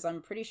to, because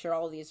I'm pretty sure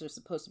all of these are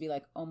supposed to be,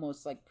 like,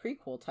 almost, like,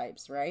 prequel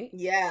types, right?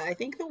 Yeah, I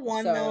think the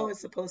one, though, is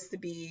supposed to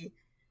be...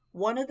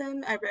 One of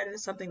them, I read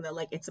something that,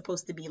 like, it's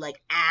supposed to be, like,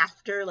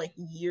 after, like,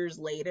 years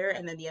later,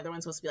 and then the other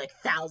one's supposed to be, like,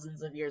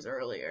 thousands of years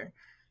earlier.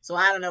 So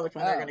I don't know which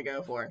one they're going to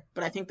go for.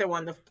 But I think the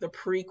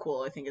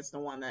prequel, I think it's the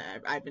one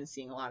that I've been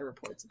seeing a lot of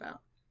reports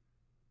about.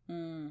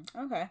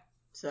 Okay.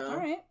 So... All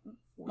right.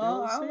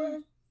 Well,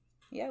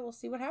 we'll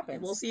see what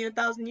happens. We'll see in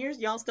 1,000 years.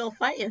 Y'all still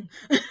fighting.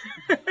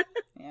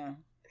 Yeah.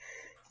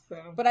 So.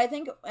 But I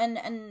think,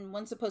 and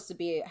one's supposed to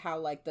be how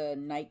like the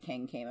Night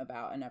King came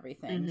about and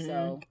everything. Mm-hmm.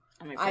 So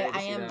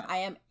I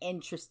am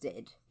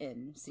interested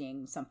in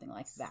seeing something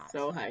like that.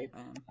 So hype.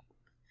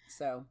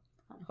 So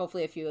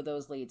hopefully a few of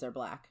those leads are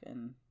black,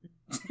 and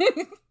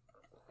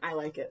I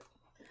like it.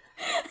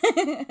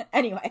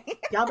 Anyway,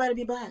 y'all better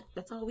be black.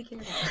 That's all we care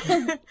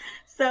about.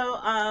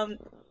 So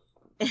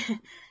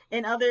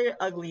in other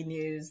ugly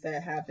news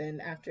that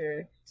happened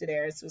after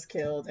Daenerys was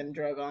killed and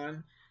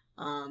Drogon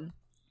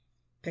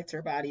picked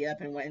her body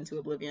up and went into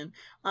oblivion,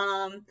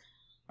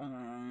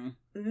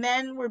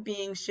 men were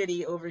being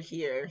shitty over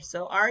here.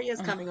 So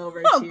Arya's coming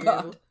over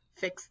to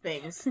fix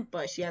things,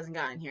 but she hasn't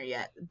gotten here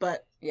yet.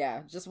 But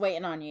yeah, just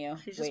waiting on you.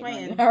 She's just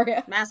waiting.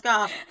 Arya. Mask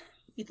off.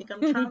 You think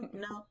I'm Trump?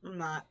 No, I'm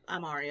not.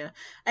 I'm Arya.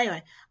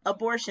 Anyway,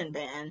 abortion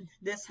ban.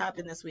 This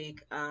happened this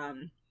week.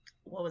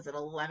 What was it,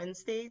 11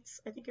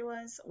 states, I think it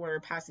was, were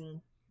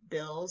passing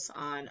bills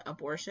on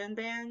abortion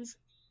bans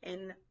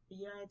in the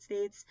United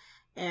States.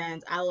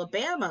 And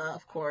Alabama,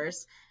 of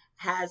course,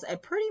 has a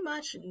pretty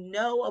much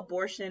no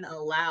abortion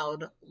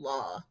allowed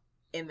law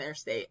in their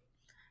state.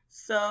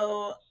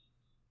 So,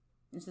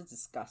 this is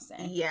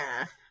disgusting.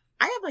 Yeah.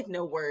 I have like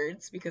no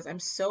words because I'm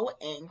so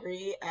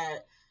angry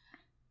at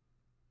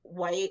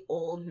white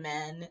old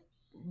men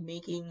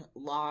making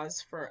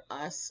laws for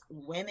us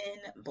women,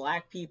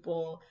 Black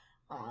people,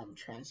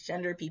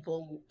 transgender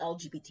people,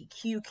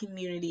 LGBTQ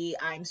community.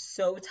 I'm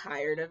so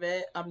tired of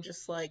it. I'm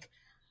just like,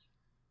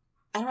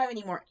 I don't have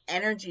any more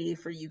energy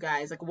for you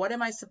guys. Like, what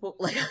am I supposed,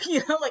 like,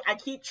 like I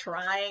keep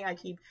trying. I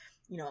keep,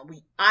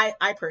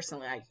 I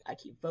personally, I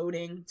keep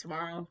voting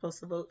tomorrow. I'm supposed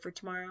to vote for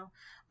tomorrow.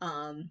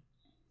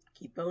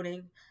 Keep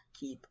voting,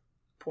 keep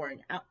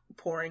pouring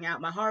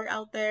out my heart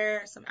out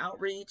there, some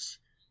outreach.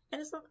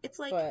 And it's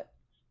like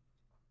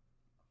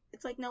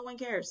no one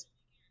cares.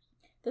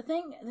 The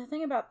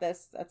thing about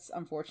this that's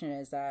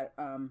unfortunate is that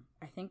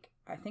I think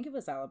it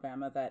was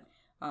Alabama that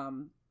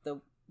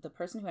the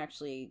person who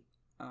actually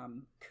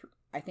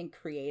I think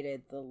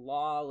created the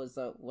law was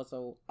a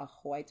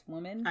white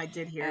woman. I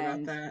did hear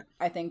about that.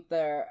 I think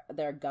their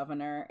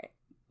governor,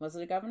 was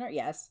it a governor?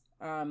 Yes.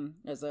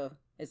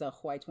 Is a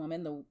white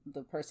woman.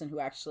 The person who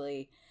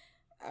actually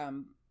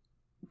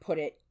put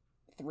it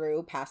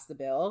through, passed the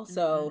bill.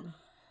 So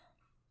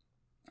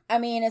I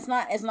mean, it's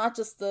not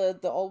just the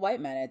old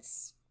white men.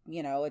 It's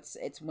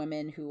it's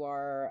women who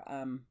are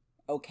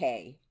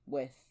okay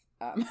with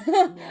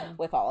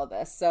with all of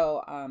this.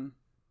 So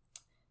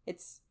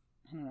it's,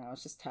 I don't know,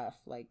 it's just tough,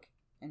 like,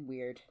 and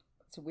weird.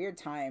 It's a weird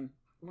time.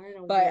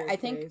 But I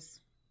think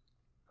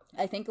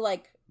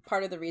like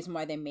part of the reason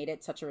why they made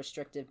it such a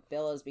restrictive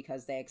bill is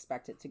because they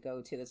expect it to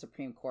go to the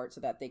Supreme Court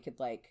so that they could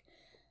like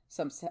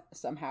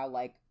somehow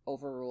like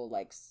overrule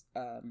like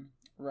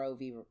Roe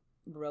v.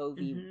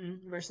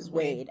 versus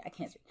Wade. I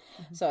can't speak.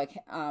 So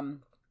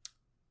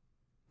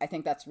I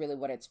think that's really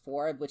what it's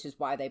for, which is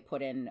why they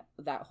put in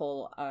that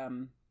whole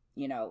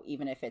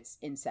even if it's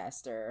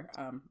incest or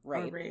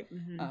rape,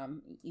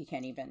 you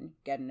can't even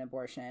get an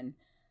abortion.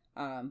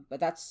 But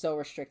that's so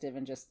restrictive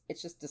and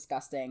it's just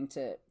disgusting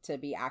to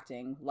be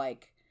acting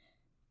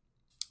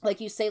like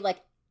you say,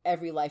 like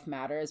every life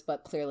matters,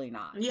 but clearly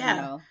not.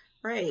 Yeah.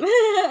 Right.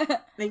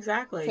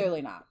 Exactly.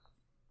 Clearly not.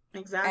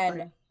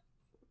 Exactly. And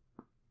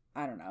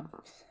I don't know.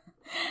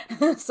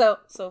 So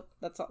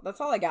that's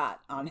all I got,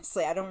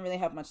 honestly. I don't really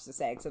have much to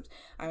say except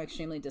I'm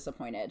extremely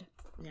disappointed.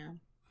 Yeah.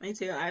 Me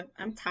too.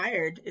 I'm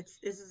tired. This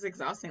is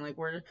exhausting. Like,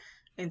 we're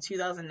in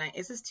 2009.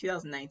 This is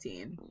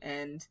 2019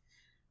 and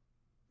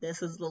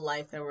this is the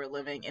life that we're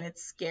living, and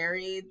it's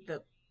scary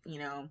that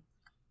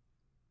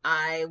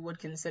I would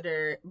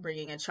consider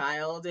bringing a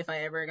child, if I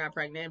ever got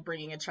pregnant,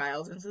 bringing a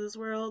child into this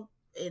world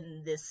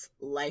in this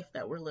life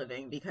that we're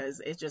living, because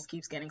it just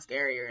keeps getting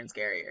scarier and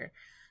scarier.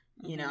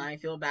 I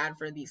feel bad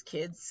for these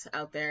kids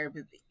out there,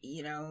 but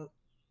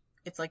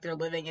it's like they're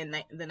living in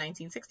the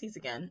 1960s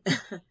again.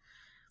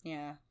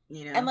 Yeah.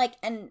 And like,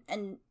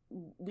 and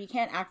we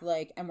can't act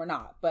like, and we're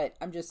not, but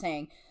I'm just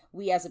saying,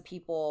 we as a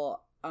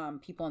people on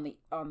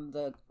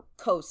the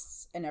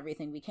coasts and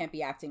everything, we can't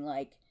be acting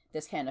like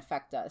this can't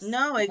affect us.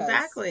 No,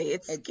 exactly.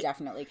 It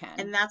definitely can.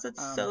 And that's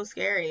what's so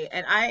scary.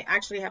 And I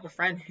actually have a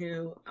friend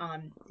who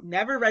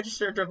never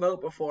registered to vote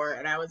before,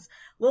 and I was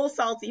a little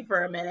salty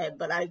for a minute,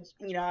 but I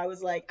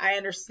was like, I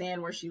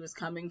understand where she was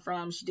coming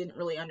from. She didn't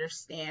really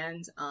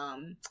understand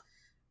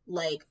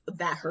like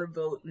that her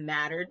vote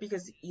mattered,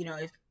 because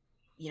if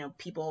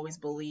people always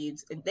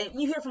believed, and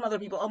you hear from other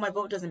people, oh, my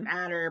vote doesn't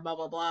matter, blah,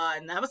 blah, blah.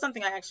 And that was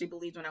something I actually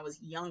believed when I was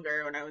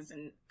younger, when I was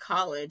in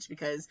college,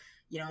 because,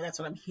 that's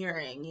what I'm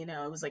hearing,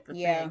 it was like the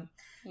thing.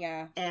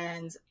 Yeah.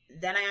 And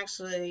then I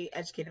actually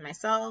educated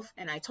myself,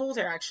 and I told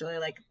her actually,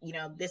 like,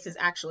 this is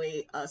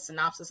actually a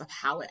synopsis of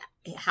how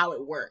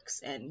it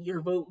works, and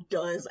your vote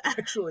does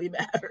actually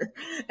matter.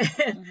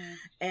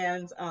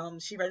 And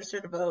she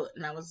registered to vote,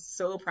 and I was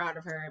so proud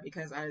of her,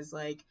 because I was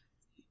like,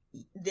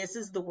 this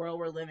is the world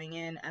we're living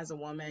in. As a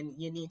woman,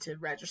 you need to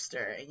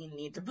register and you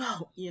need to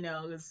vote,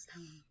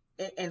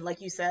 and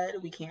like you said,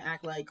 we can't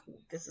act like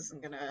this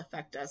isn't going to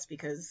affect us,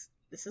 because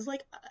this is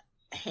like a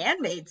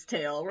Handmaid's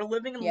Tale. We're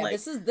living in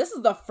this is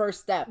the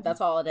first step.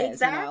 That's all it is.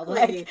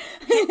 Exactly.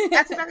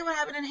 That's exactly what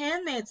happened in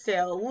Handmaid's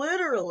Tale.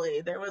 Literally,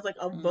 there was like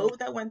a vote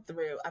that went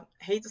through. I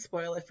hate to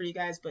spoil it for you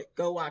guys, but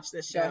go watch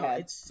this show.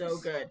 It's so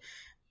good.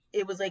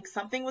 It was like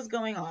something was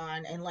going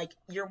on, and like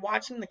you're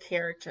watching the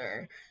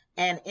character,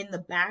 and in the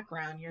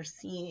background you're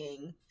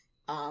seeing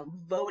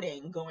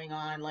voting going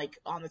on, like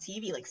on the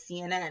TV, like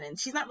CNN, and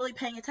she's not really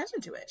paying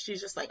attention to it.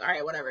 She's just like, all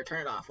right, whatever,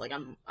 turn it off. Like,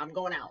 I'm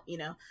going out,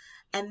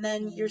 And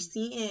then you're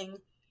seeing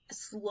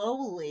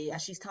slowly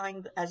as she's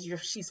telling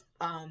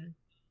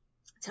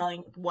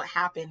what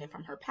happened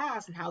from her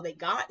past and how they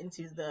got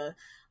into the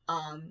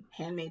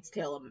Handmaid's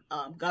Tale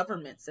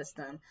government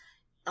system.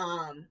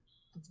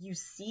 You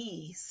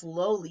see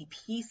slowly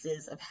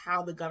pieces of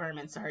how the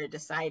government started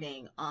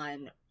deciding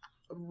on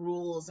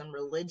rules and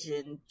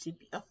religion to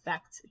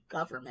affect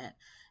government.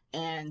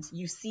 And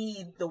you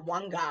see the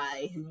one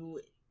guy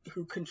who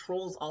who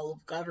controls all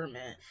of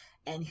government,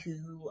 and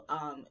who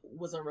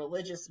was a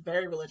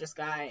very religious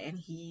guy, and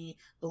he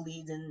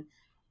believed in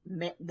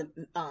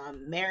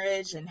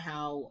marriage and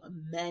how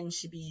women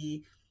should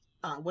be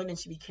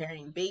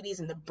carrying babies,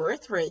 and the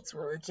birth rates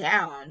were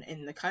down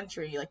in the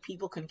country. Like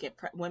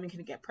women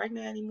couldn't get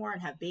pregnant anymore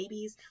and have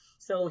babies.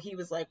 So he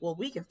was like, well,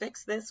 we can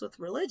fix this with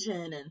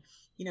religion, and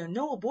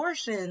no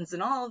abortions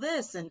and all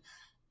this. And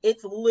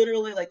it's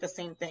literally like the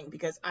same thing,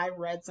 because I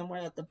read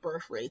somewhere that the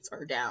birth rates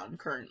are down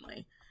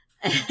currently.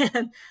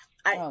 And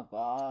oh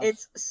gosh,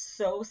 it's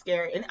so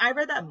scary. And I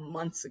read that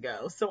months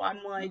ago. So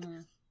I'm like,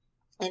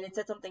 and it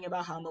said something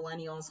about how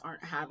millennials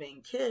aren't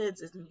having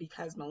kids is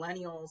because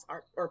millennials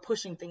are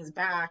pushing things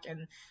back,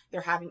 and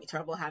they're having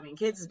trouble having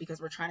kids is because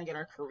we're trying to get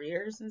our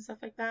careers and stuff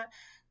like that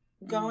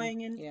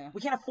going, and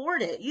we can't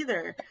afford it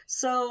either.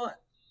 So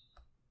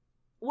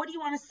what do you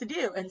want us to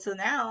do? And so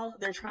now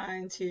they're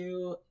trying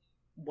to,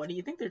 what do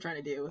you think they're trying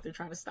to do? They're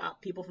trying to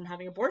stop people from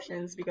having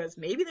abortions, because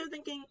maybe they're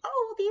thinking,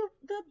 oh,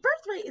 the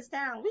birth rate is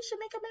down, we should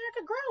make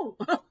America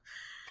grow.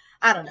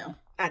 I don't know,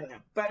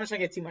 but I'm not trying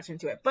to get too much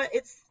into it. But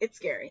it's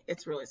scary.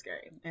 It's really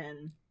scary,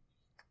 and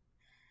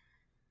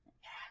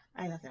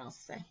I have nothing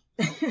else to say.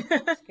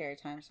 Scary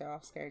times are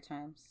all scary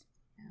times.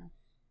 Yeah.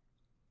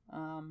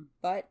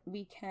 But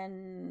we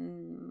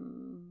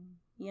can,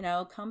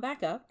 come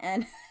back up,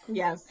 and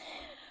yes,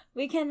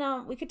 we could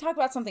talk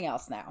about something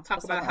else now.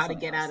 Talk about how to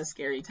get out of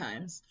scary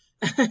times.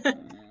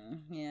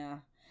 Yeah.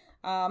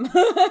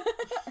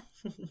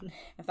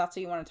 If that's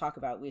what you want to talk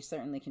about, we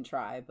certainly can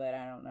try, but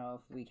I don't know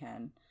if we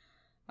can.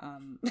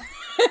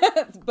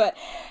 But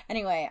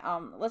anyway,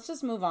 let's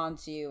just move on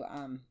to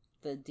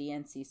the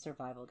DNC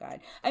survival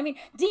guide. I mean,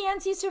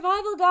 DNC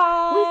survival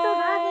guide. We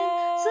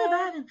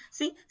surviving.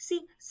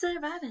 See,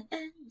 surviving.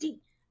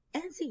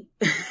 DNC.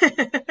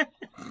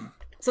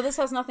 So this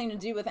has nothing to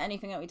do with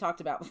anything that we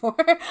talked about before.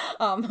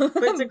 But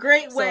it's a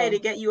great way to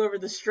get you over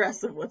the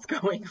stress of what's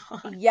going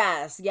on.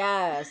 Yes.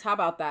 How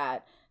about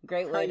that?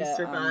 Great way to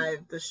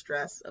survive the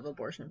stress of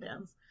abortion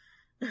bans.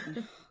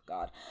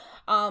 God.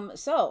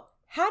 So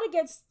how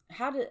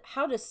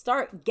to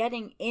start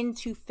getting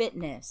into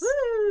fitness.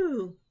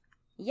 Woo!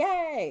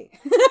 Yay!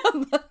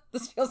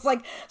 This feels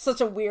like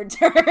such a weird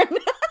turn.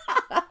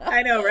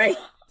 I know, right?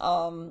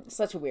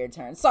 Such a weird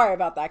turn. Sorry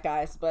about that,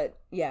 guys, but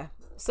yeah.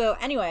 So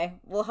anyway,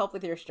 we'll help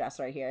with your stress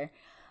right here.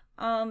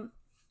 I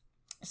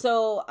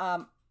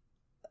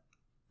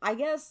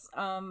guess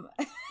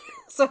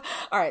so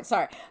all right,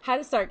 sorry. How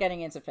to start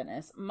getting into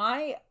fitness.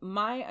 My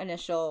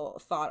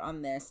initial thought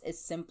on this is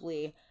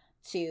simply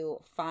to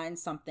find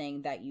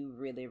something that you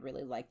really,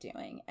 really like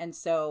doing. And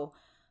so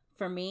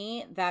for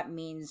me, that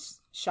means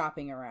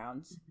shopping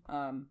around.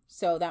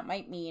 So that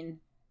might mean,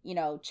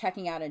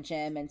 checking out a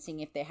gym and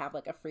seeing if they have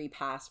like a free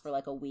pass for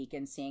like a week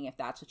and seeing if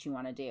that's what you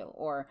want to do.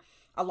 Or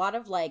a lot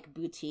of like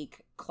boutique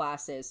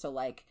classes. So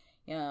like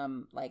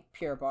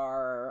Pure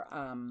Barre,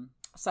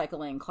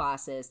 cycling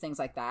classes, things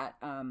like that.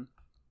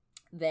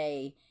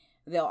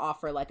 They'll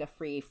offer like a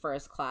free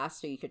first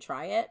class so you could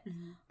try it.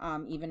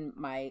 Even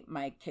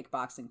my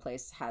kickboxing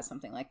place has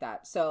something like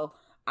that. So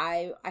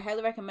I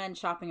highly recommend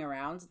shopping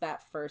around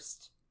that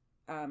first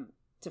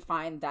to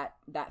find that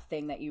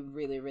thing that you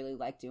really, really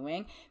like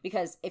doing.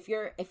 Because if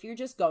you're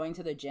just going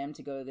to the gym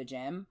to go to the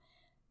gym,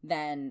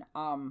 then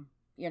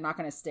you're not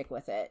going to stick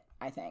with it,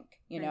 I think,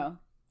 you know.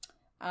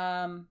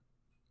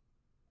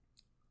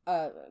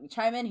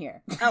 Chime in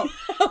here. Oh,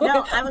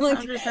 no, I was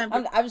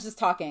 100%. I was just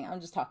talking. I'm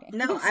just talking.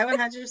 No, I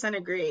 100%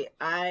 agree.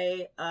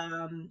 I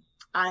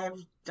have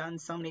done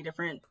so many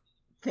different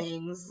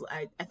things.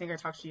 I think I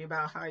talked to you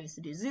about how I used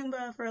to do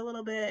Zumba for a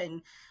little bit,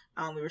 and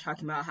we were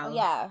talking about how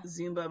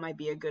Zumba might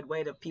be a good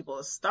way to people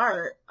to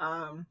start.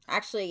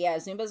 Actually, yeah,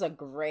 Zumba is a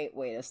great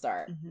way to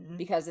start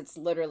because it's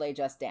literally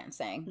just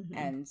dancing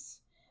and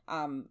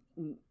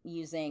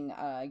using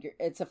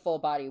it's a full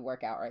body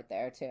workout right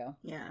there too.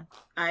 Yeah,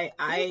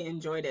 I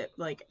enjoyed it.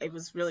 Like, it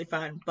was really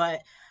fun,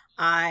 but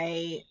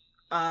I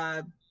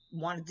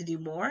wanted to do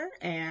more,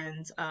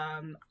 and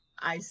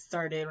I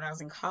started when I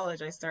was in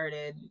college. I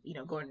started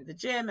going to the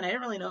gym, and I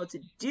didn't really know what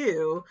to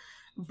do,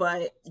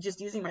 but just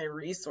using my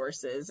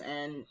resources.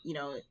 And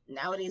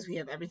nowadays we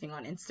have everything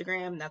on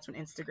Instagram. That's when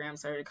Instagram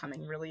started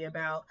coming really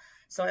about.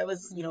 So I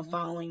was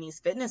following these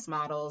fitness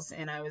models,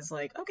 and I was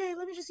like, okay,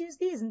 let me just use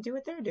these and do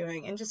what they're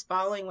doing, and just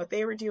following what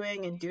they were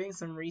doing and doing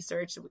some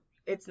research.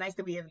 It's nice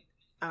that we have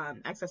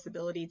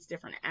accessibility to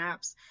different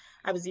apps.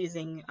 I was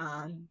using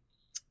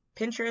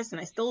Pinterest,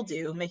 and I still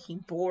do, making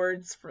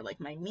boards for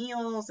like my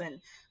meals and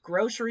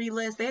grocery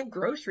lists. They have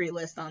grocery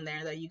lists on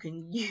there that you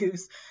can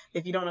use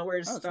if you don't know where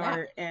to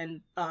start.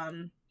 And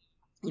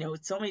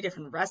so many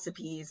different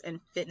recipes and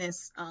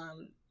fitness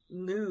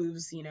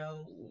moves,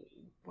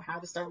 how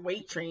to start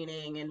weight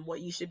training and what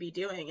you should be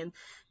doing. And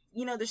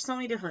there's so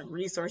many different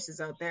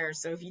resources out there.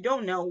 So if you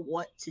don't know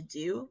what to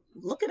do,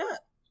 look it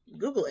up.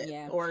 Google it.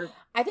 Yeah. Or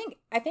I think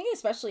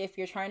especially if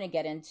you're trying to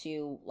get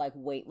into like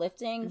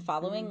weightlifting,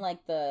 following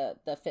like the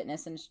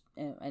fitness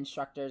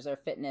instructors or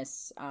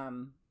fitness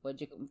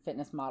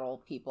fitness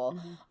model people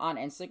on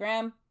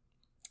Instagram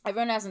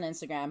everyone has an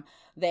Instagram.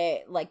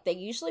 They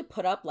usually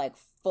put up like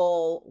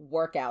full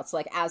workouts,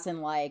 like as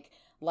in like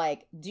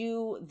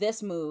do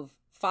this move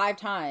 5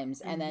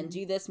 times and then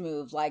do this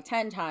move like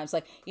 10 times.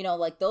 Like, you know,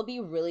 like they'll be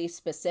really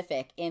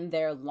specific in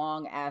their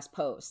long ass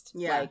post.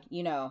 Yeah. Like,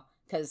 you know,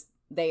 because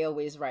they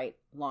always write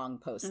long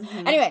posts.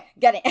 Anyway,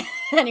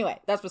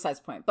 that's besides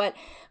the point. But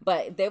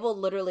they will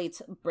literally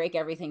break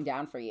everything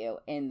down for you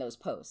in those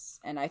posts.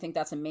 And I think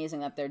that's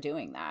amazing that they're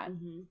doing that.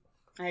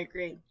 I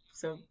agree.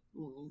 So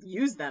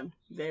use them.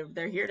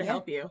 They're here to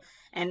help you.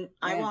 And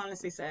I will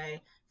honestly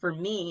say, for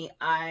me,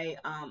 I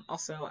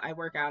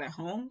work out at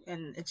home,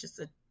 and it's just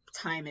a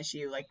time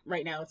issue. Like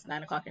right now it's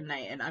 9:00 at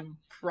night, and I'm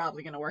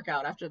probably going to work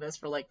out after this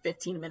for like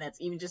 15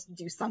 minutes, even just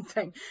do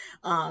something.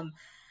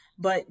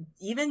 But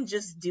even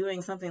just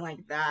doing something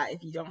like that,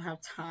 if you don't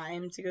have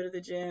time to go to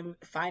the gym,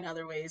 find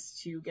other ways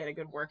to get a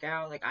good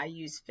workout. Like I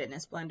use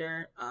Fitness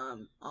Blender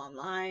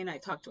online. I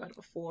talked about it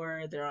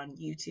before. They're on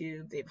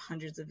YouTube. They have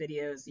hundreds of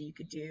videos that you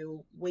could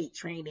do: weight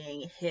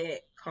training, HIIT,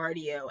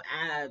 cardio,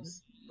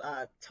 abs,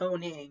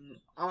 toning,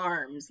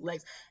 arms,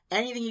 legs,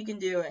 anything you can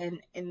do.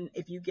 And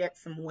if you get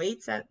some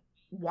weights at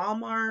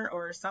Walmart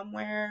or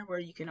somewhere where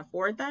you can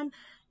afford them,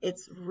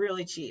 it's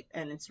really cheap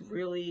and it's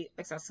really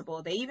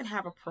accessible. They even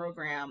have a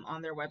program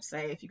on their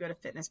website. If you go to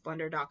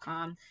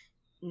fitnessblender.com,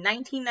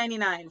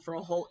 $19.99 for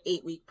a whole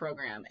 8-week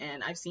program.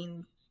 And I've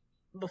seen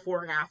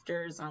before and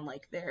afters on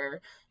like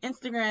their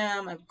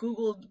Instagram. I've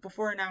Googled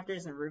before and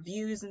afters and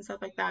reviews and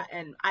stuff like that.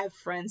 And I have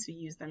friends who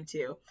use them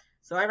too.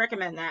 So I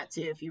recommend that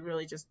too if you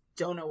really just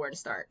don't know where to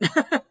start.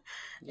 Don't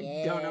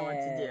know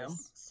what to do.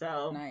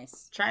 So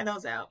nice. Try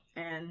those out.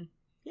 And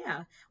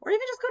yeah, or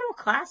even just go to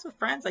a class with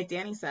friends, like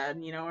Danny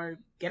said, you know, or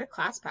get a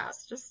class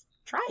pass. Just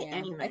try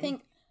anything.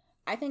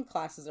 I think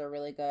classes are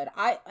really good.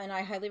 I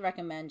highly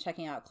recommend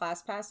checking out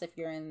ClassPass if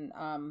you're in.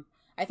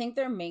 I think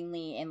they're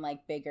mainly in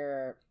like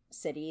bigger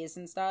cities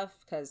and stuff,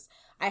 because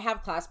I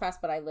have ClassPass,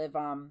 but I live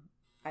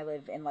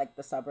in like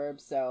the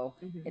suburbs, so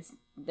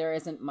there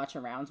isn't much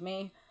around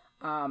me.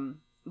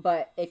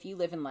 But if you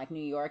live in like New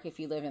York, if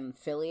you live in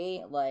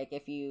Philly, like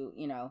if you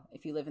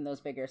live in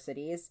those bigger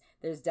cities,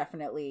 there's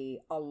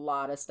definitely a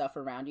lot of stuff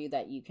around you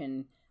that you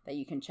can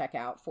check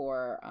out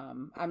for.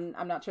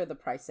 I'm not sure the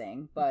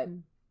pricing, but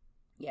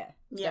yeah,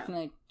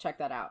 definitely check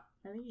that out.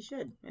 I think you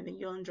should. I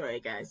think you'll enjoy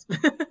it, guys.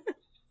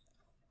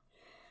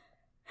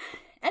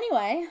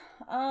 Anyway,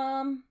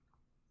 I'm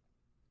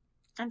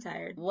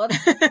tired.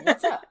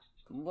 What's up?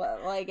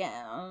 What, like,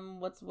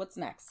 what's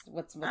next?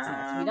 What's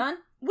next? We done?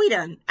 We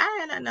done.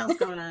 I had nothing else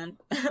going on.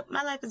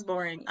 My life is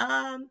boring.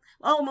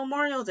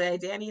 Memorial Day.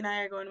 Danny and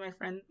I are going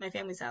to my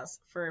family's house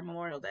for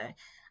Memorial Day.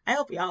 I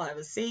hope y'all have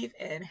a safe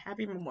and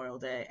happy Memorial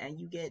Day, and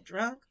you get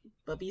drunk,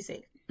 but be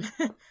safe.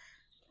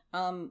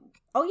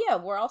 Oh yeah,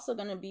 we're also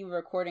going to be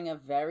recording a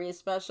very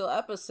special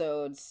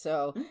episode,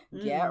 so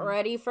get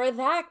ready for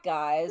that,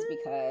 guys,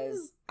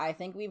 because I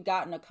think we've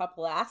gotten a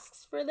couple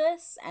asks for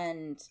this,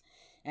 and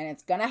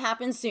it's gonna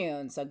happen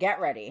soon, so get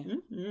ready.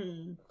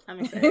 I'm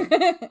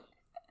excited.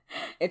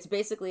 It's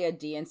basically a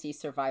DNC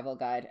survival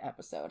guide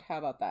episode. How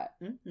about that?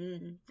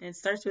 It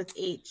starts with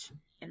H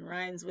and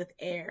rhymes with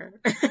air.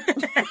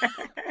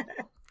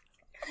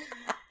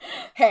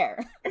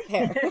 Hair.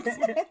 Okay.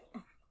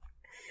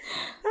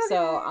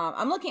 So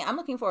I'm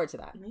looking forward to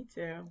that. Me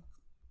too.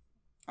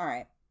 All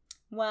right.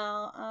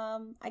 Well,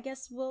 I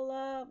guess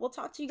we'll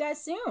talk to you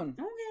guys soon.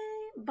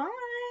 Okay.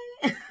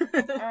 Bye.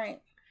 All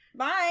right.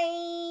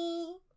 Bye.